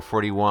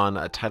 441,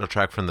 a title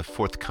track from the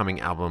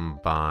forthcoming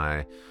album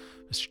by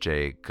Mr.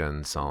 Jay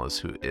Gonzalez,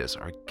 who is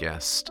our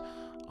guest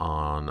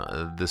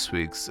on this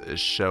week's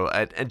show.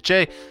 And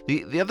Jay,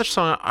 the other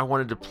song I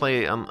wanted to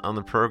play on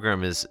the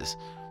program is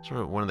sort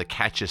of one of the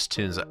catchiest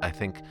tunes I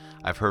think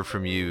I've heard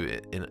from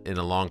you in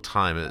a long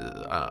time.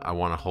 I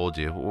Want to Hold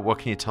You. What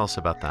can you tell us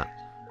about that?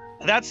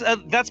 That's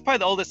probably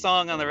the oldest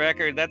song on the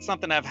record. That's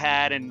something I've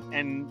had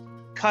and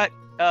cut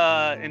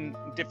in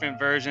different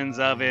versions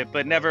of it,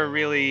 but never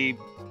really.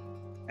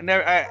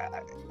 I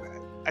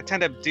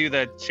tend to do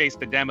the chase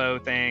the demo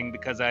thing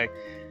because I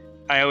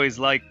always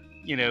like,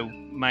 you know,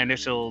 my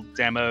initial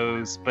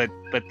demos, but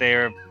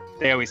they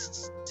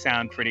always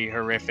sound pretty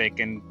horrific,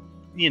 and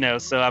you know,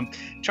 so I'm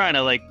trying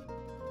to like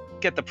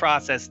get the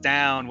process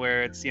down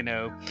where it's, you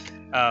know,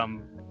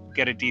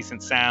 get a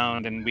decent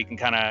sound, and we can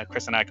kind of,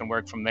 Chris and I can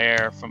work from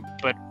there.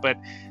 But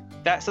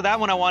that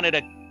one I wanted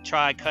to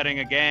try cutting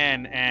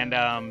again, and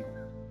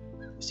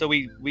so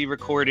we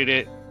recorded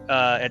it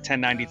at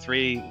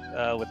 1093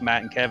 with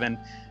Matt and Kevin,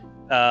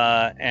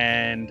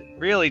 and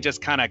really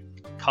just kind of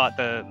caught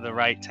the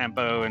right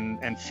tempo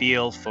and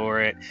feel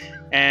for it.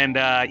 And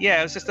yeah,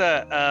 it was just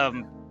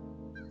a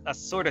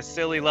sort of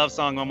silly love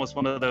song, almost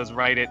one of those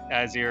write it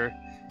as you're,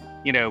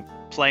 you know,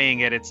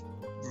 playing it. It's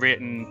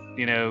written,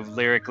 you know,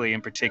 lyrically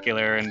in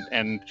particular,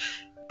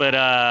 but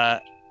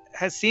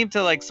has seemed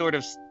to like sort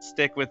of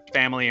stick with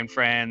family and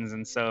friends,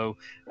 and so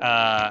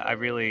I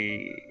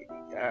really,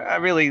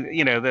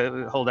 you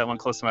know, hold that one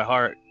close to my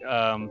heart.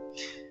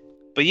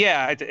 But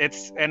yeah,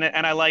 it's and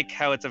I like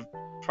how it's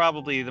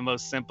probably the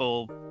most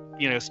simple,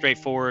 you know,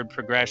 straightforward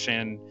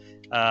progression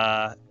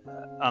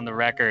on the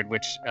record,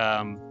 which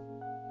I'm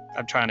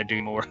trying to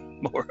do more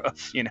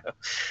of, you know.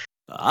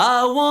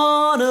 I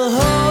wanna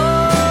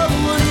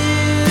hold you,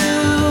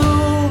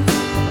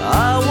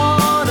 I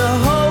wanna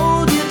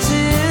hold you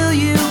till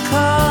you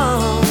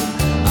come,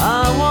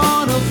 I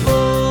wanna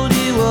fold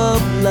you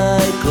up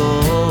like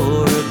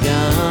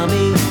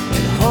origami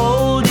and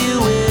hold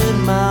you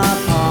in my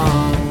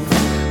palm.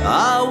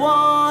 I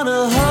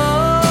wanna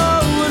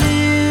hold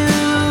you,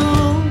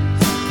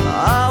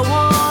 I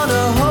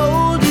wanna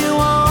hold you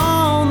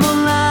on the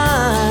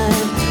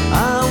line,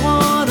 I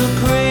wanna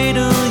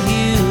cradle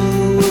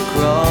you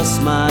across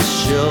my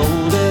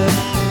shoulder,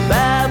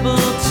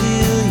 babble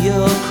till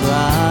your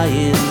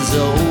crying's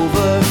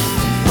over,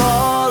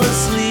 fall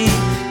asleep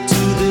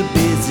to the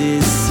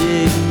busy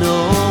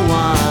signal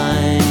whine.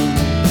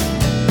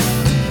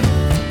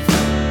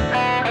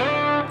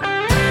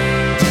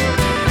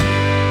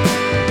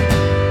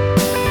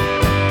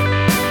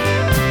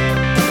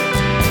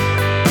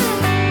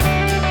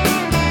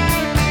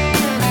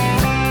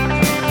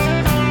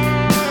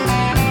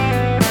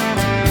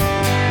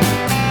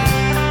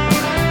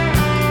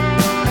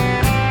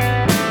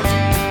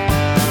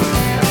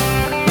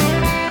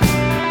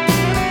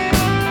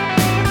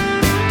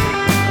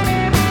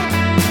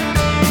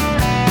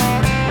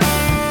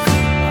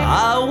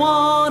 I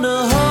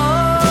wanna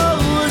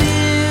hold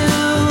you,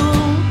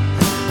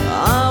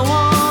 I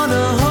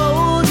wanna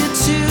hold you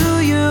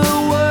to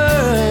your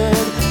word,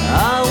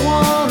 I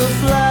wanna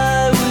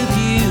fly with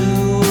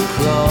you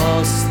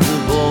across the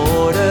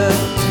border,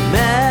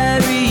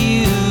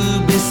 marry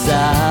you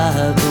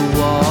beside the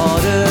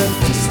water,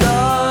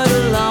 start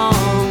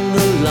along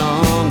the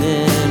long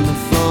and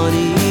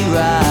funny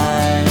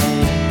ride.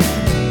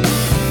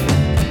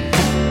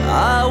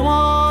 I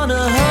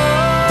wanna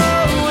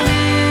hold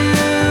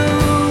you,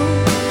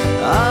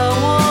 I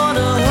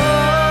wanna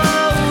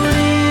hold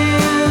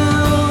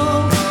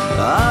you,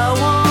 I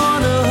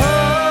wanna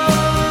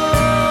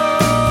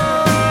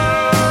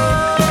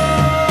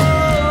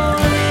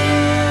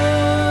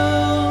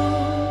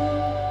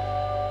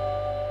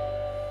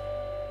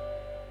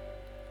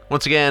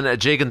Once again,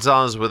 Jay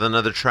Gonzalez with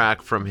another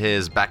track from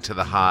his Back to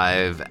the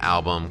Hive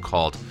album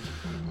called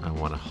I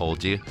Want to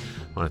Hold You. I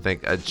want to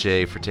thank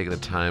Jay for taking the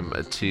time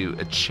to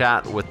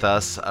chat with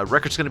us.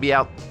 Record's going to be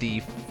out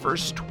the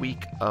first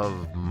week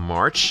of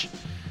March.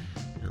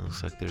 It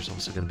looks like there's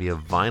also going to be a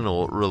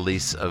vinyl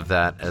release of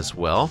that as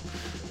well.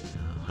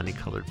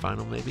 Honey-colored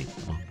vinyl, maybe?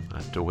 Well, I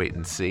have to wait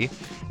and see.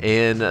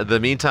 In the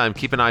meantime,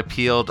 keep an eye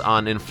peeled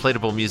on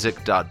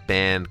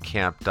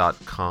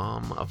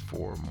inflatablemusic.bandcamp.com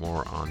for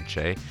more on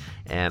Jay.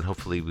 And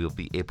hopefully we'll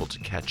be able to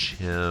catch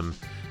him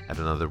at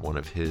another one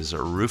of his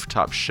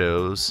rooftop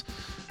shows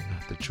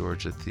at the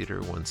Georgia Theater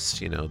once,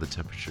 you know, the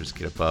temperatures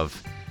get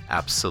above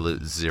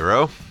absolute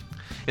zero.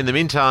 In the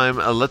meantime,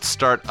 let's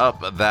start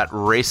up that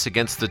race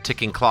against the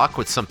ticking clock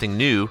with something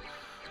new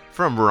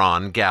from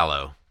Ron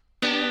Gallo.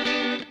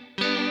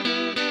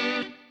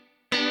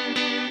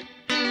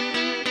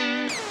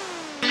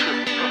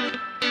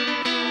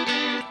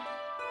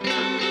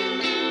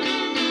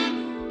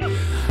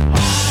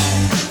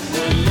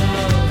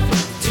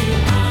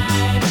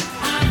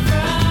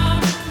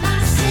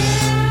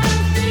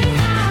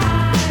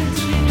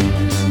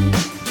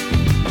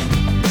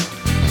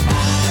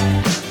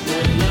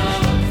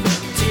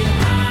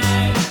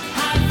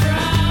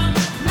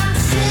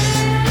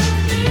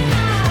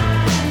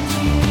 Myself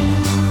behind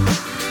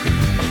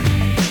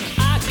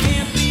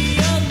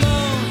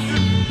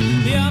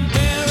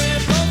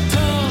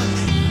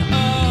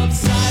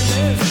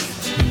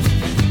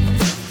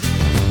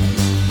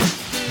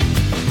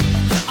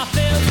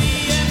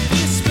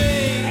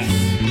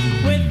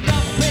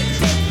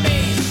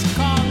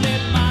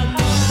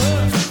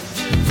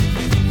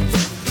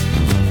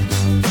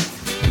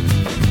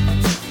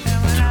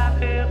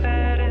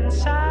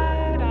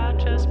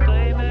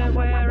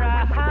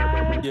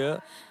Yeah.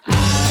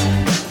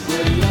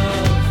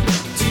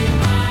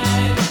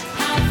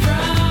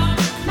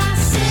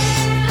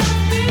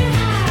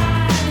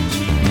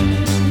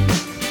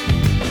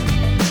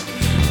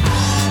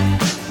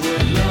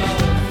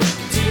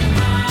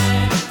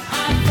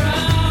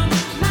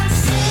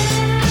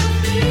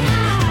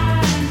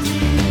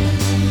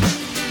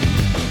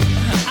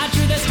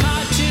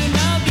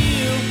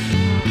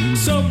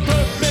 So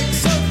perfect,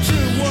 so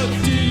true, what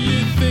do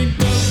you think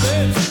of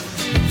it?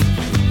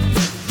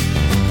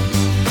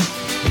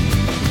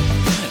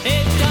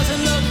 It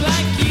doesn't look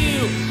like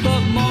you,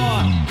 but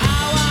more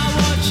how I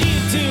want you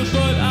to,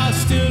 but I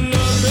still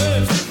love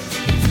it.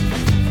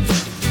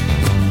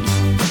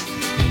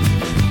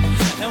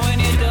 And when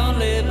you don't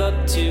live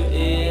up to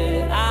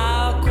it,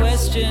 I'll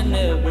question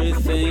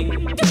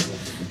everything.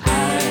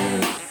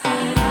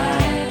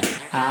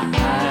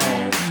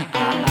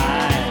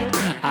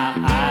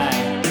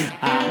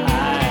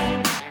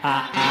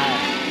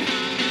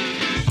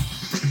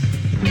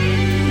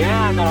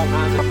 Yeah, I got all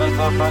kinds of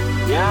stuff.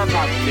 Yeah, I've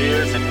got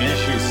fears and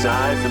issues,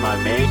 sides that I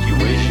make. You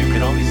wish you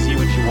could only see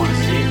what you want to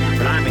see.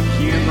 But I'm a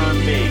human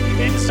being.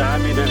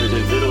 Inside me, there is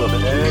a little of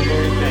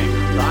everything.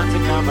 Lots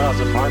of come, but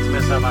also parts of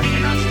myself I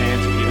cannot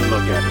stand to even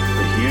look at.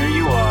 But here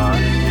you are.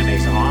 It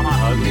makes all my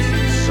ugly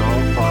seem so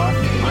far.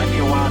 It might be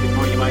a while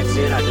before you might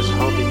see it. I just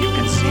hope that you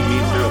can see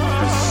me through.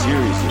 Because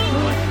seriously,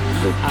 like,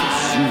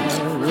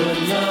 seriously. I would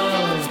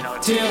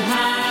love to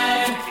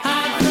hide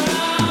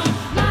from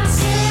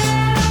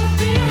myself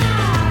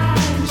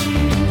behind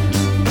you.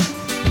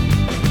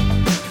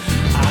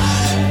 I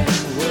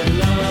would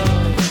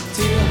love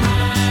to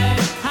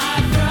hide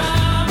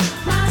from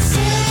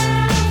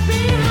myself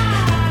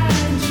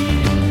behind you.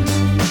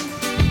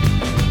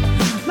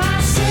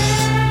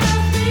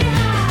 Myself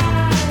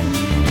behind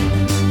you.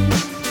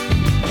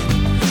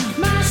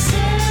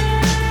 Myself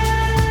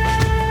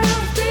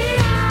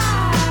behind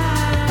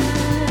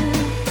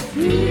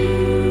you.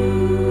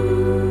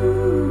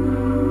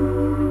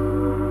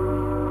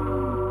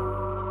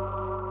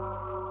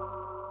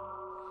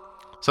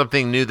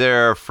 Something new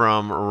there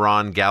from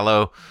Ron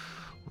Gallo,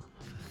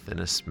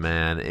 thinnest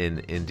man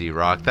in indie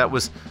rock. That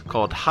was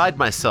called Hide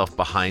Myself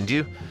Behind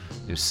You.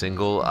 New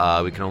single.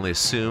 We can only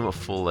assume a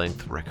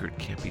full-length record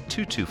can't be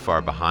too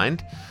far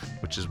behind,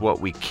 which is what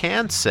we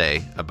can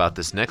say about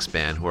this next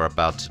band who are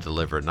about to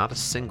deliver not a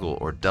single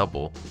or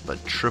double,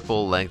 but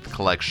triple-length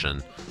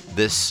collection.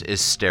 This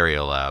is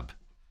Stereolab.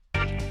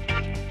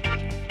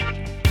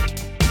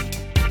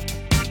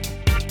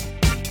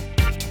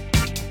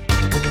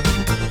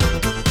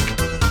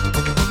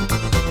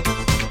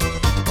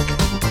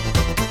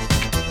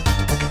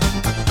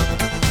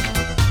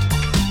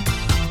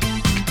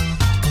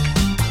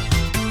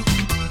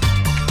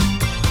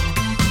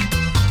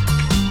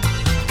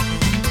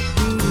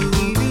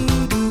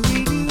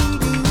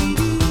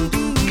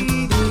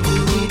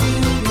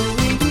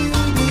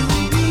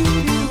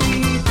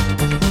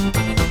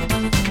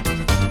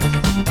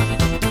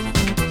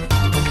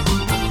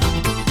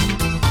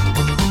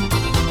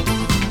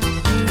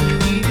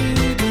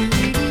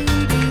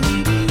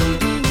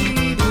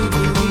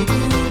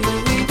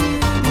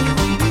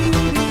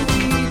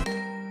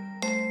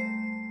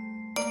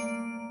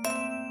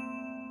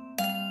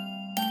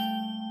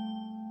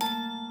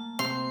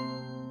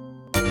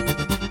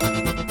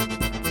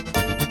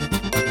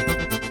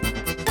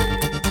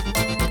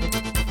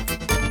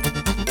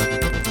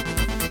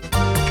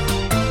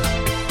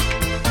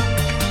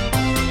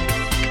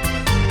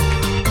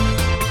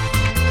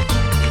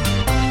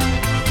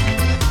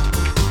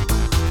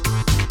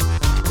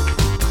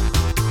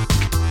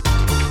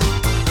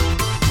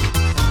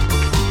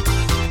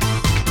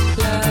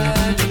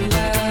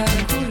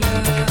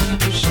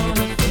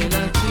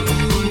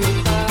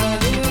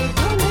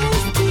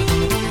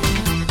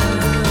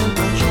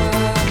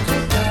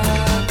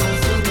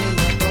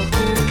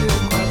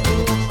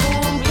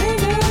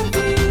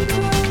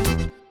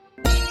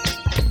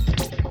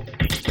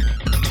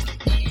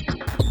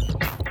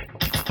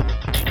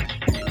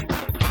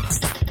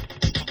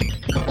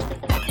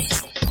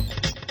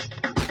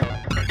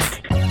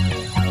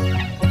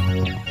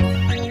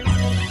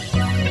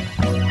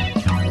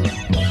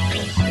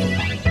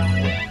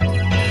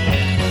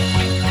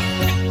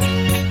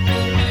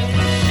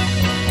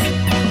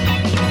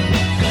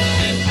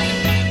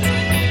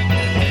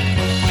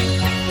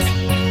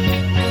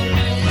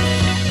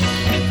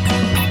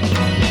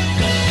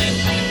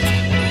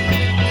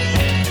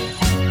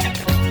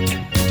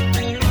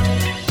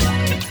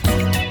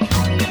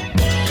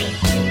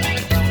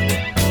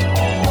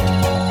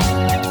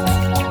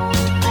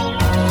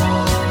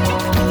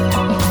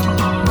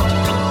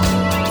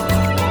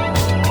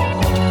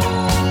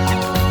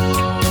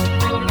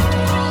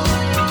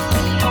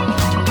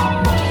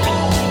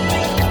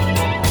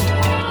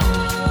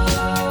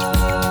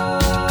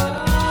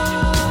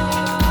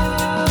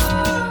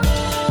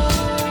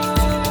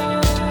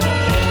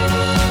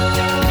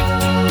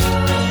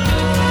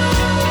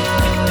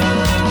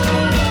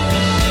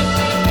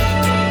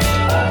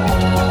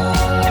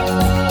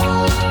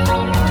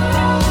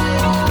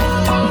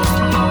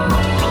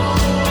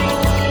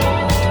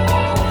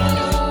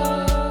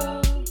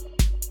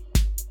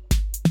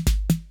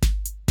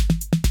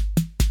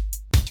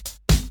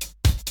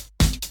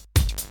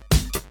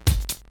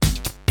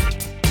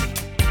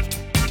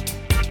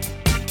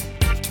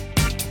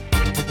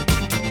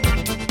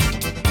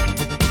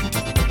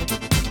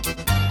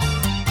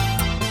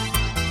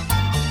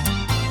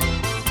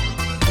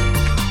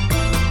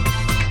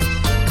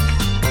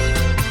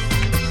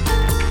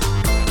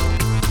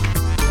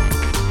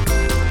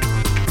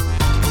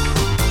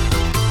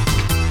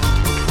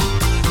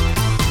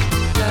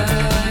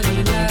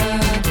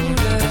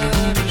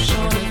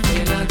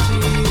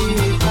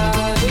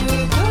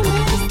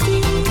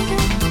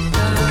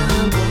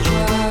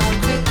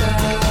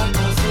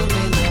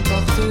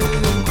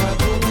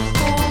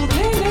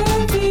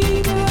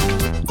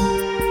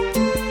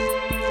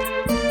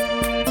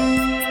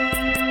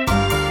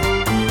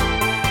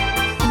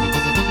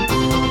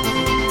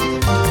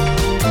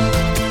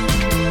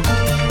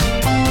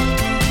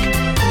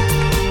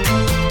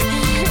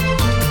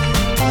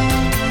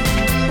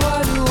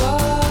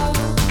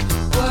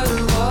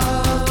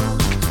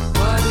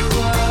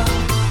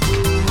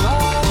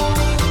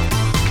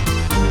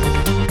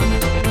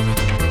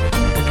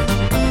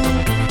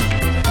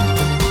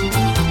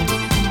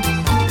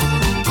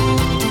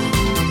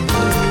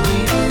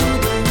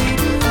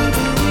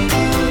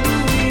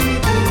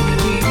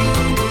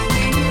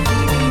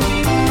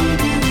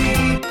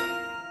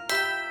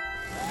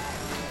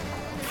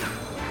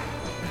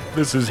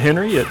 This is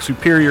Henry at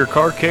Superior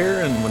Car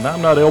Care, and when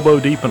I'm not elbow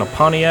deep in a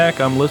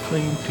Pontiac, I'm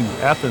listening to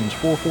Athens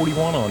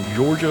 441 on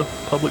Georgia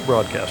Public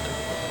Broadcasting.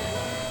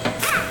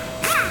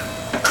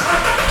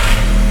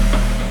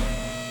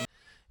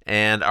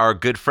 And our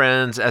good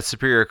friends at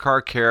Superior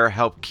Car Care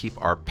help keep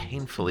our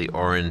painfully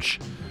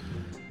orange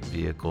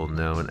vehicle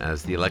known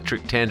as the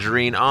Electric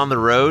Tangerine on the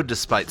road,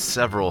 despite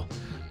several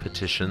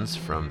petitions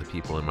from the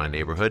people in my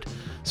neighborhood.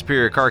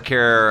 Superior Car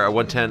Care,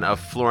 110 of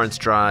Florence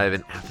Drive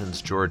in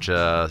Athens,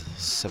 Georgia,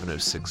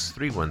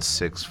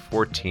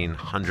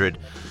 706-316-1400.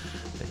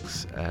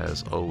 Thanks,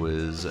 as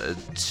always,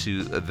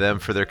 to them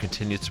for their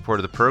continued support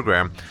of the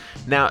program.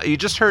 Now, you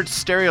just heard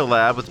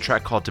Stereolab with a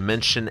track called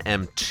Dimension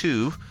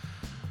M2.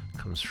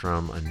 Comes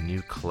from a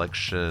new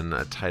collection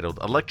titled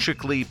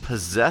Electrically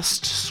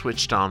Possessed,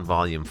 Switched On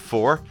Volume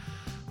 4.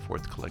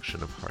 Fourth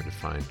collection of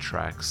hard-to-find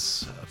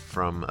tracks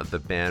from the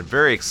band.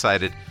 Very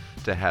excited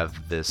to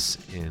have this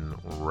en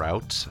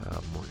route.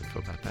 More info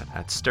about that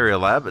at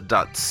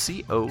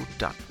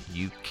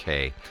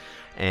stereolab.co.uk.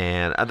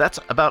 And that's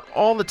about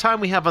all the time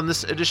we have on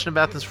this edition of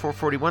Athens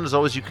 441. As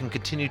always, you can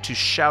continue to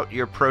shout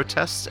your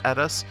protests at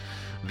us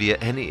via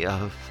any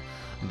of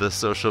the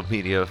social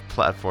media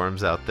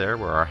platforms out there,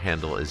 where our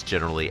handle is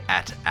generally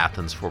at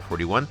Athens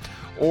 441.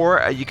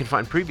 Or you can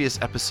find previous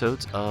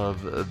episodes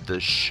of the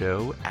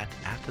show at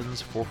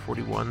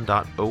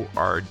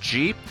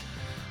athens441.org.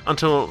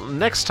 Until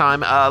next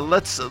time,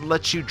 let's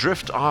let you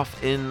drift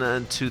off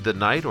into the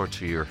night or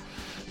to your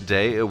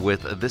day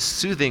with this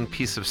soothing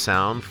piece of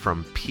sound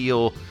from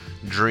Peel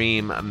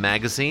Dream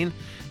Magazine.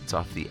 It's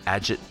off the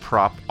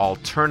Agitprop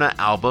Alterna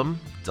album,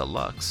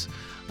 Deluxe.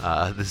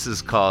 This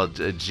is called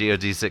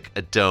Geodesic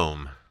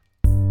Dome.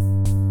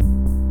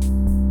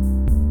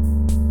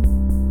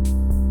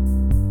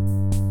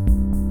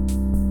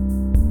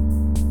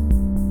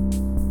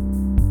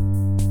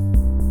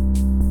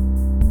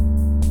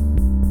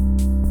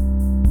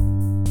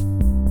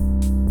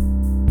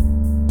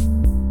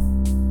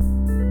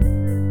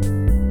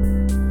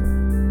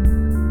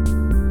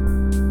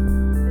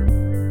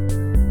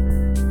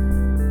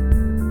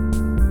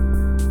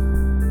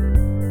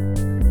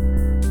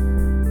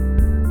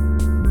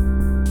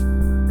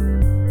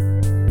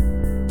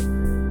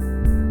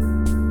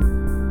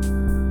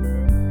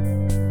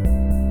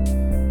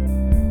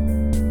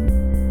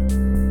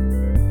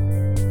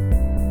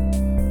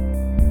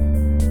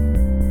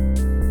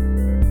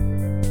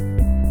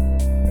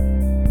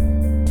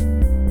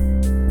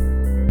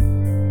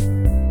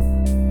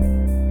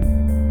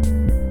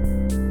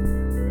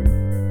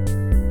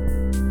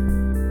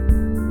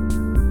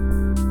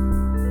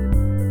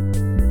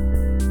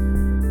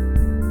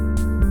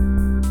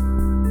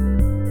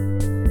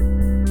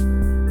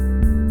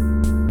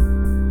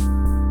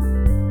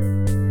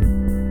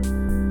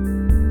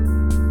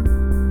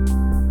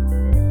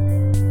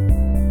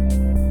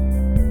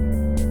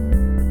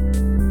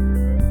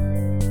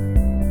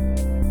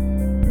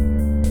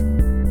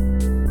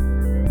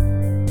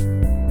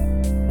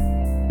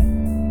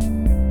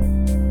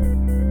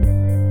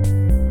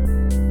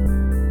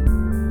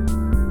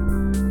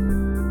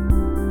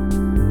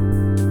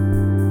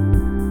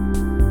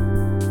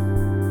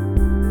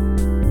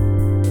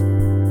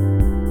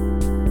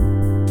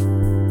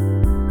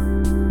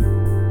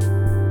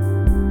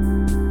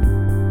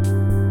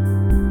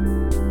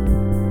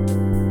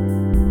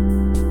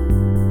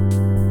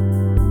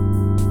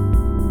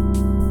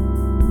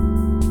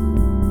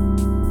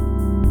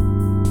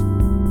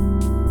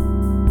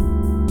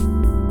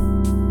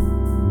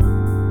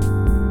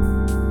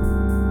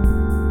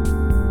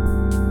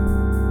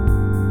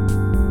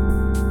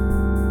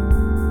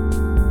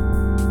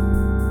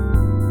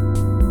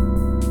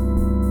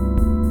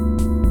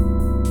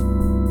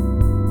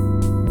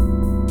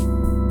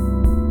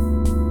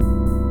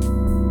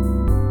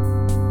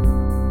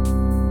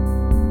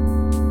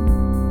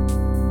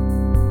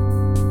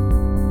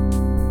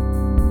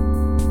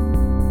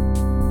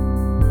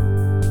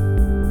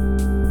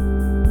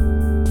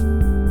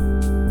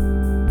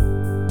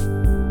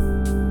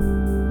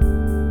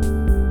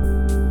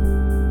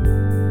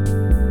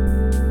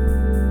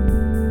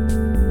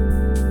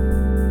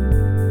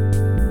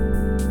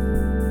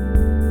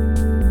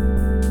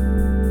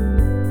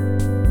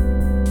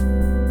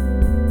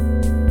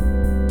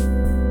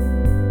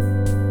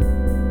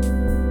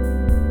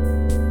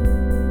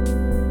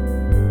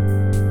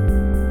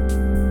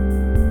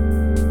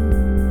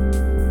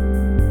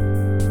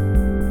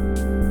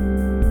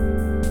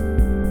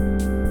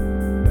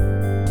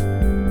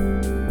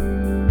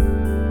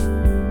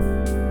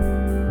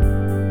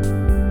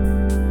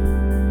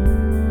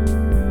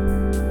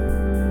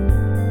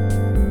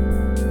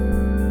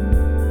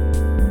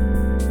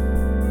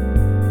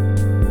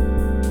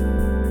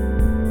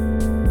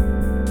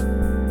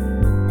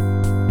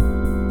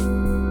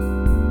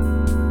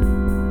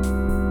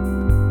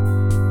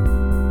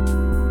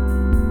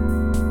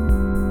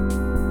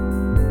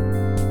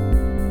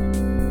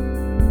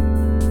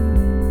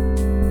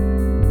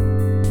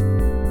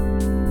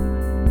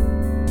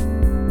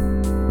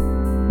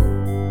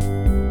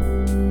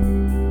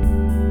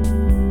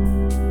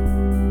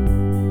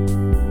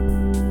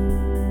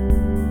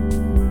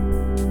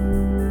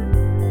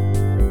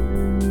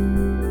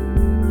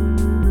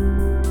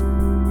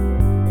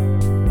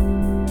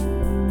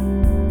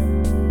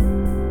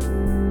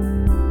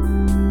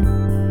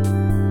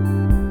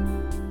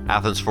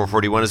 Athens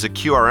 441 is a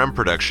QRM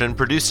production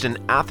produced in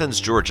Athens,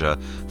 Georgia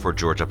for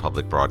Georgia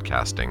Public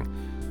Broadcasting.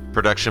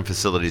 Production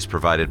facilities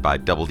provided by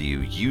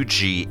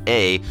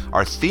WUGA.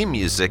 Our theme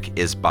music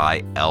is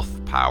by Elf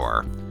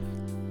Power.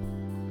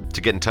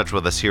 To get in touch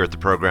with us here at the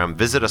program,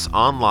 visit us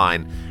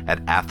online at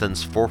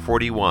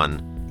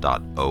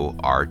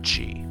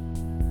athens441.org.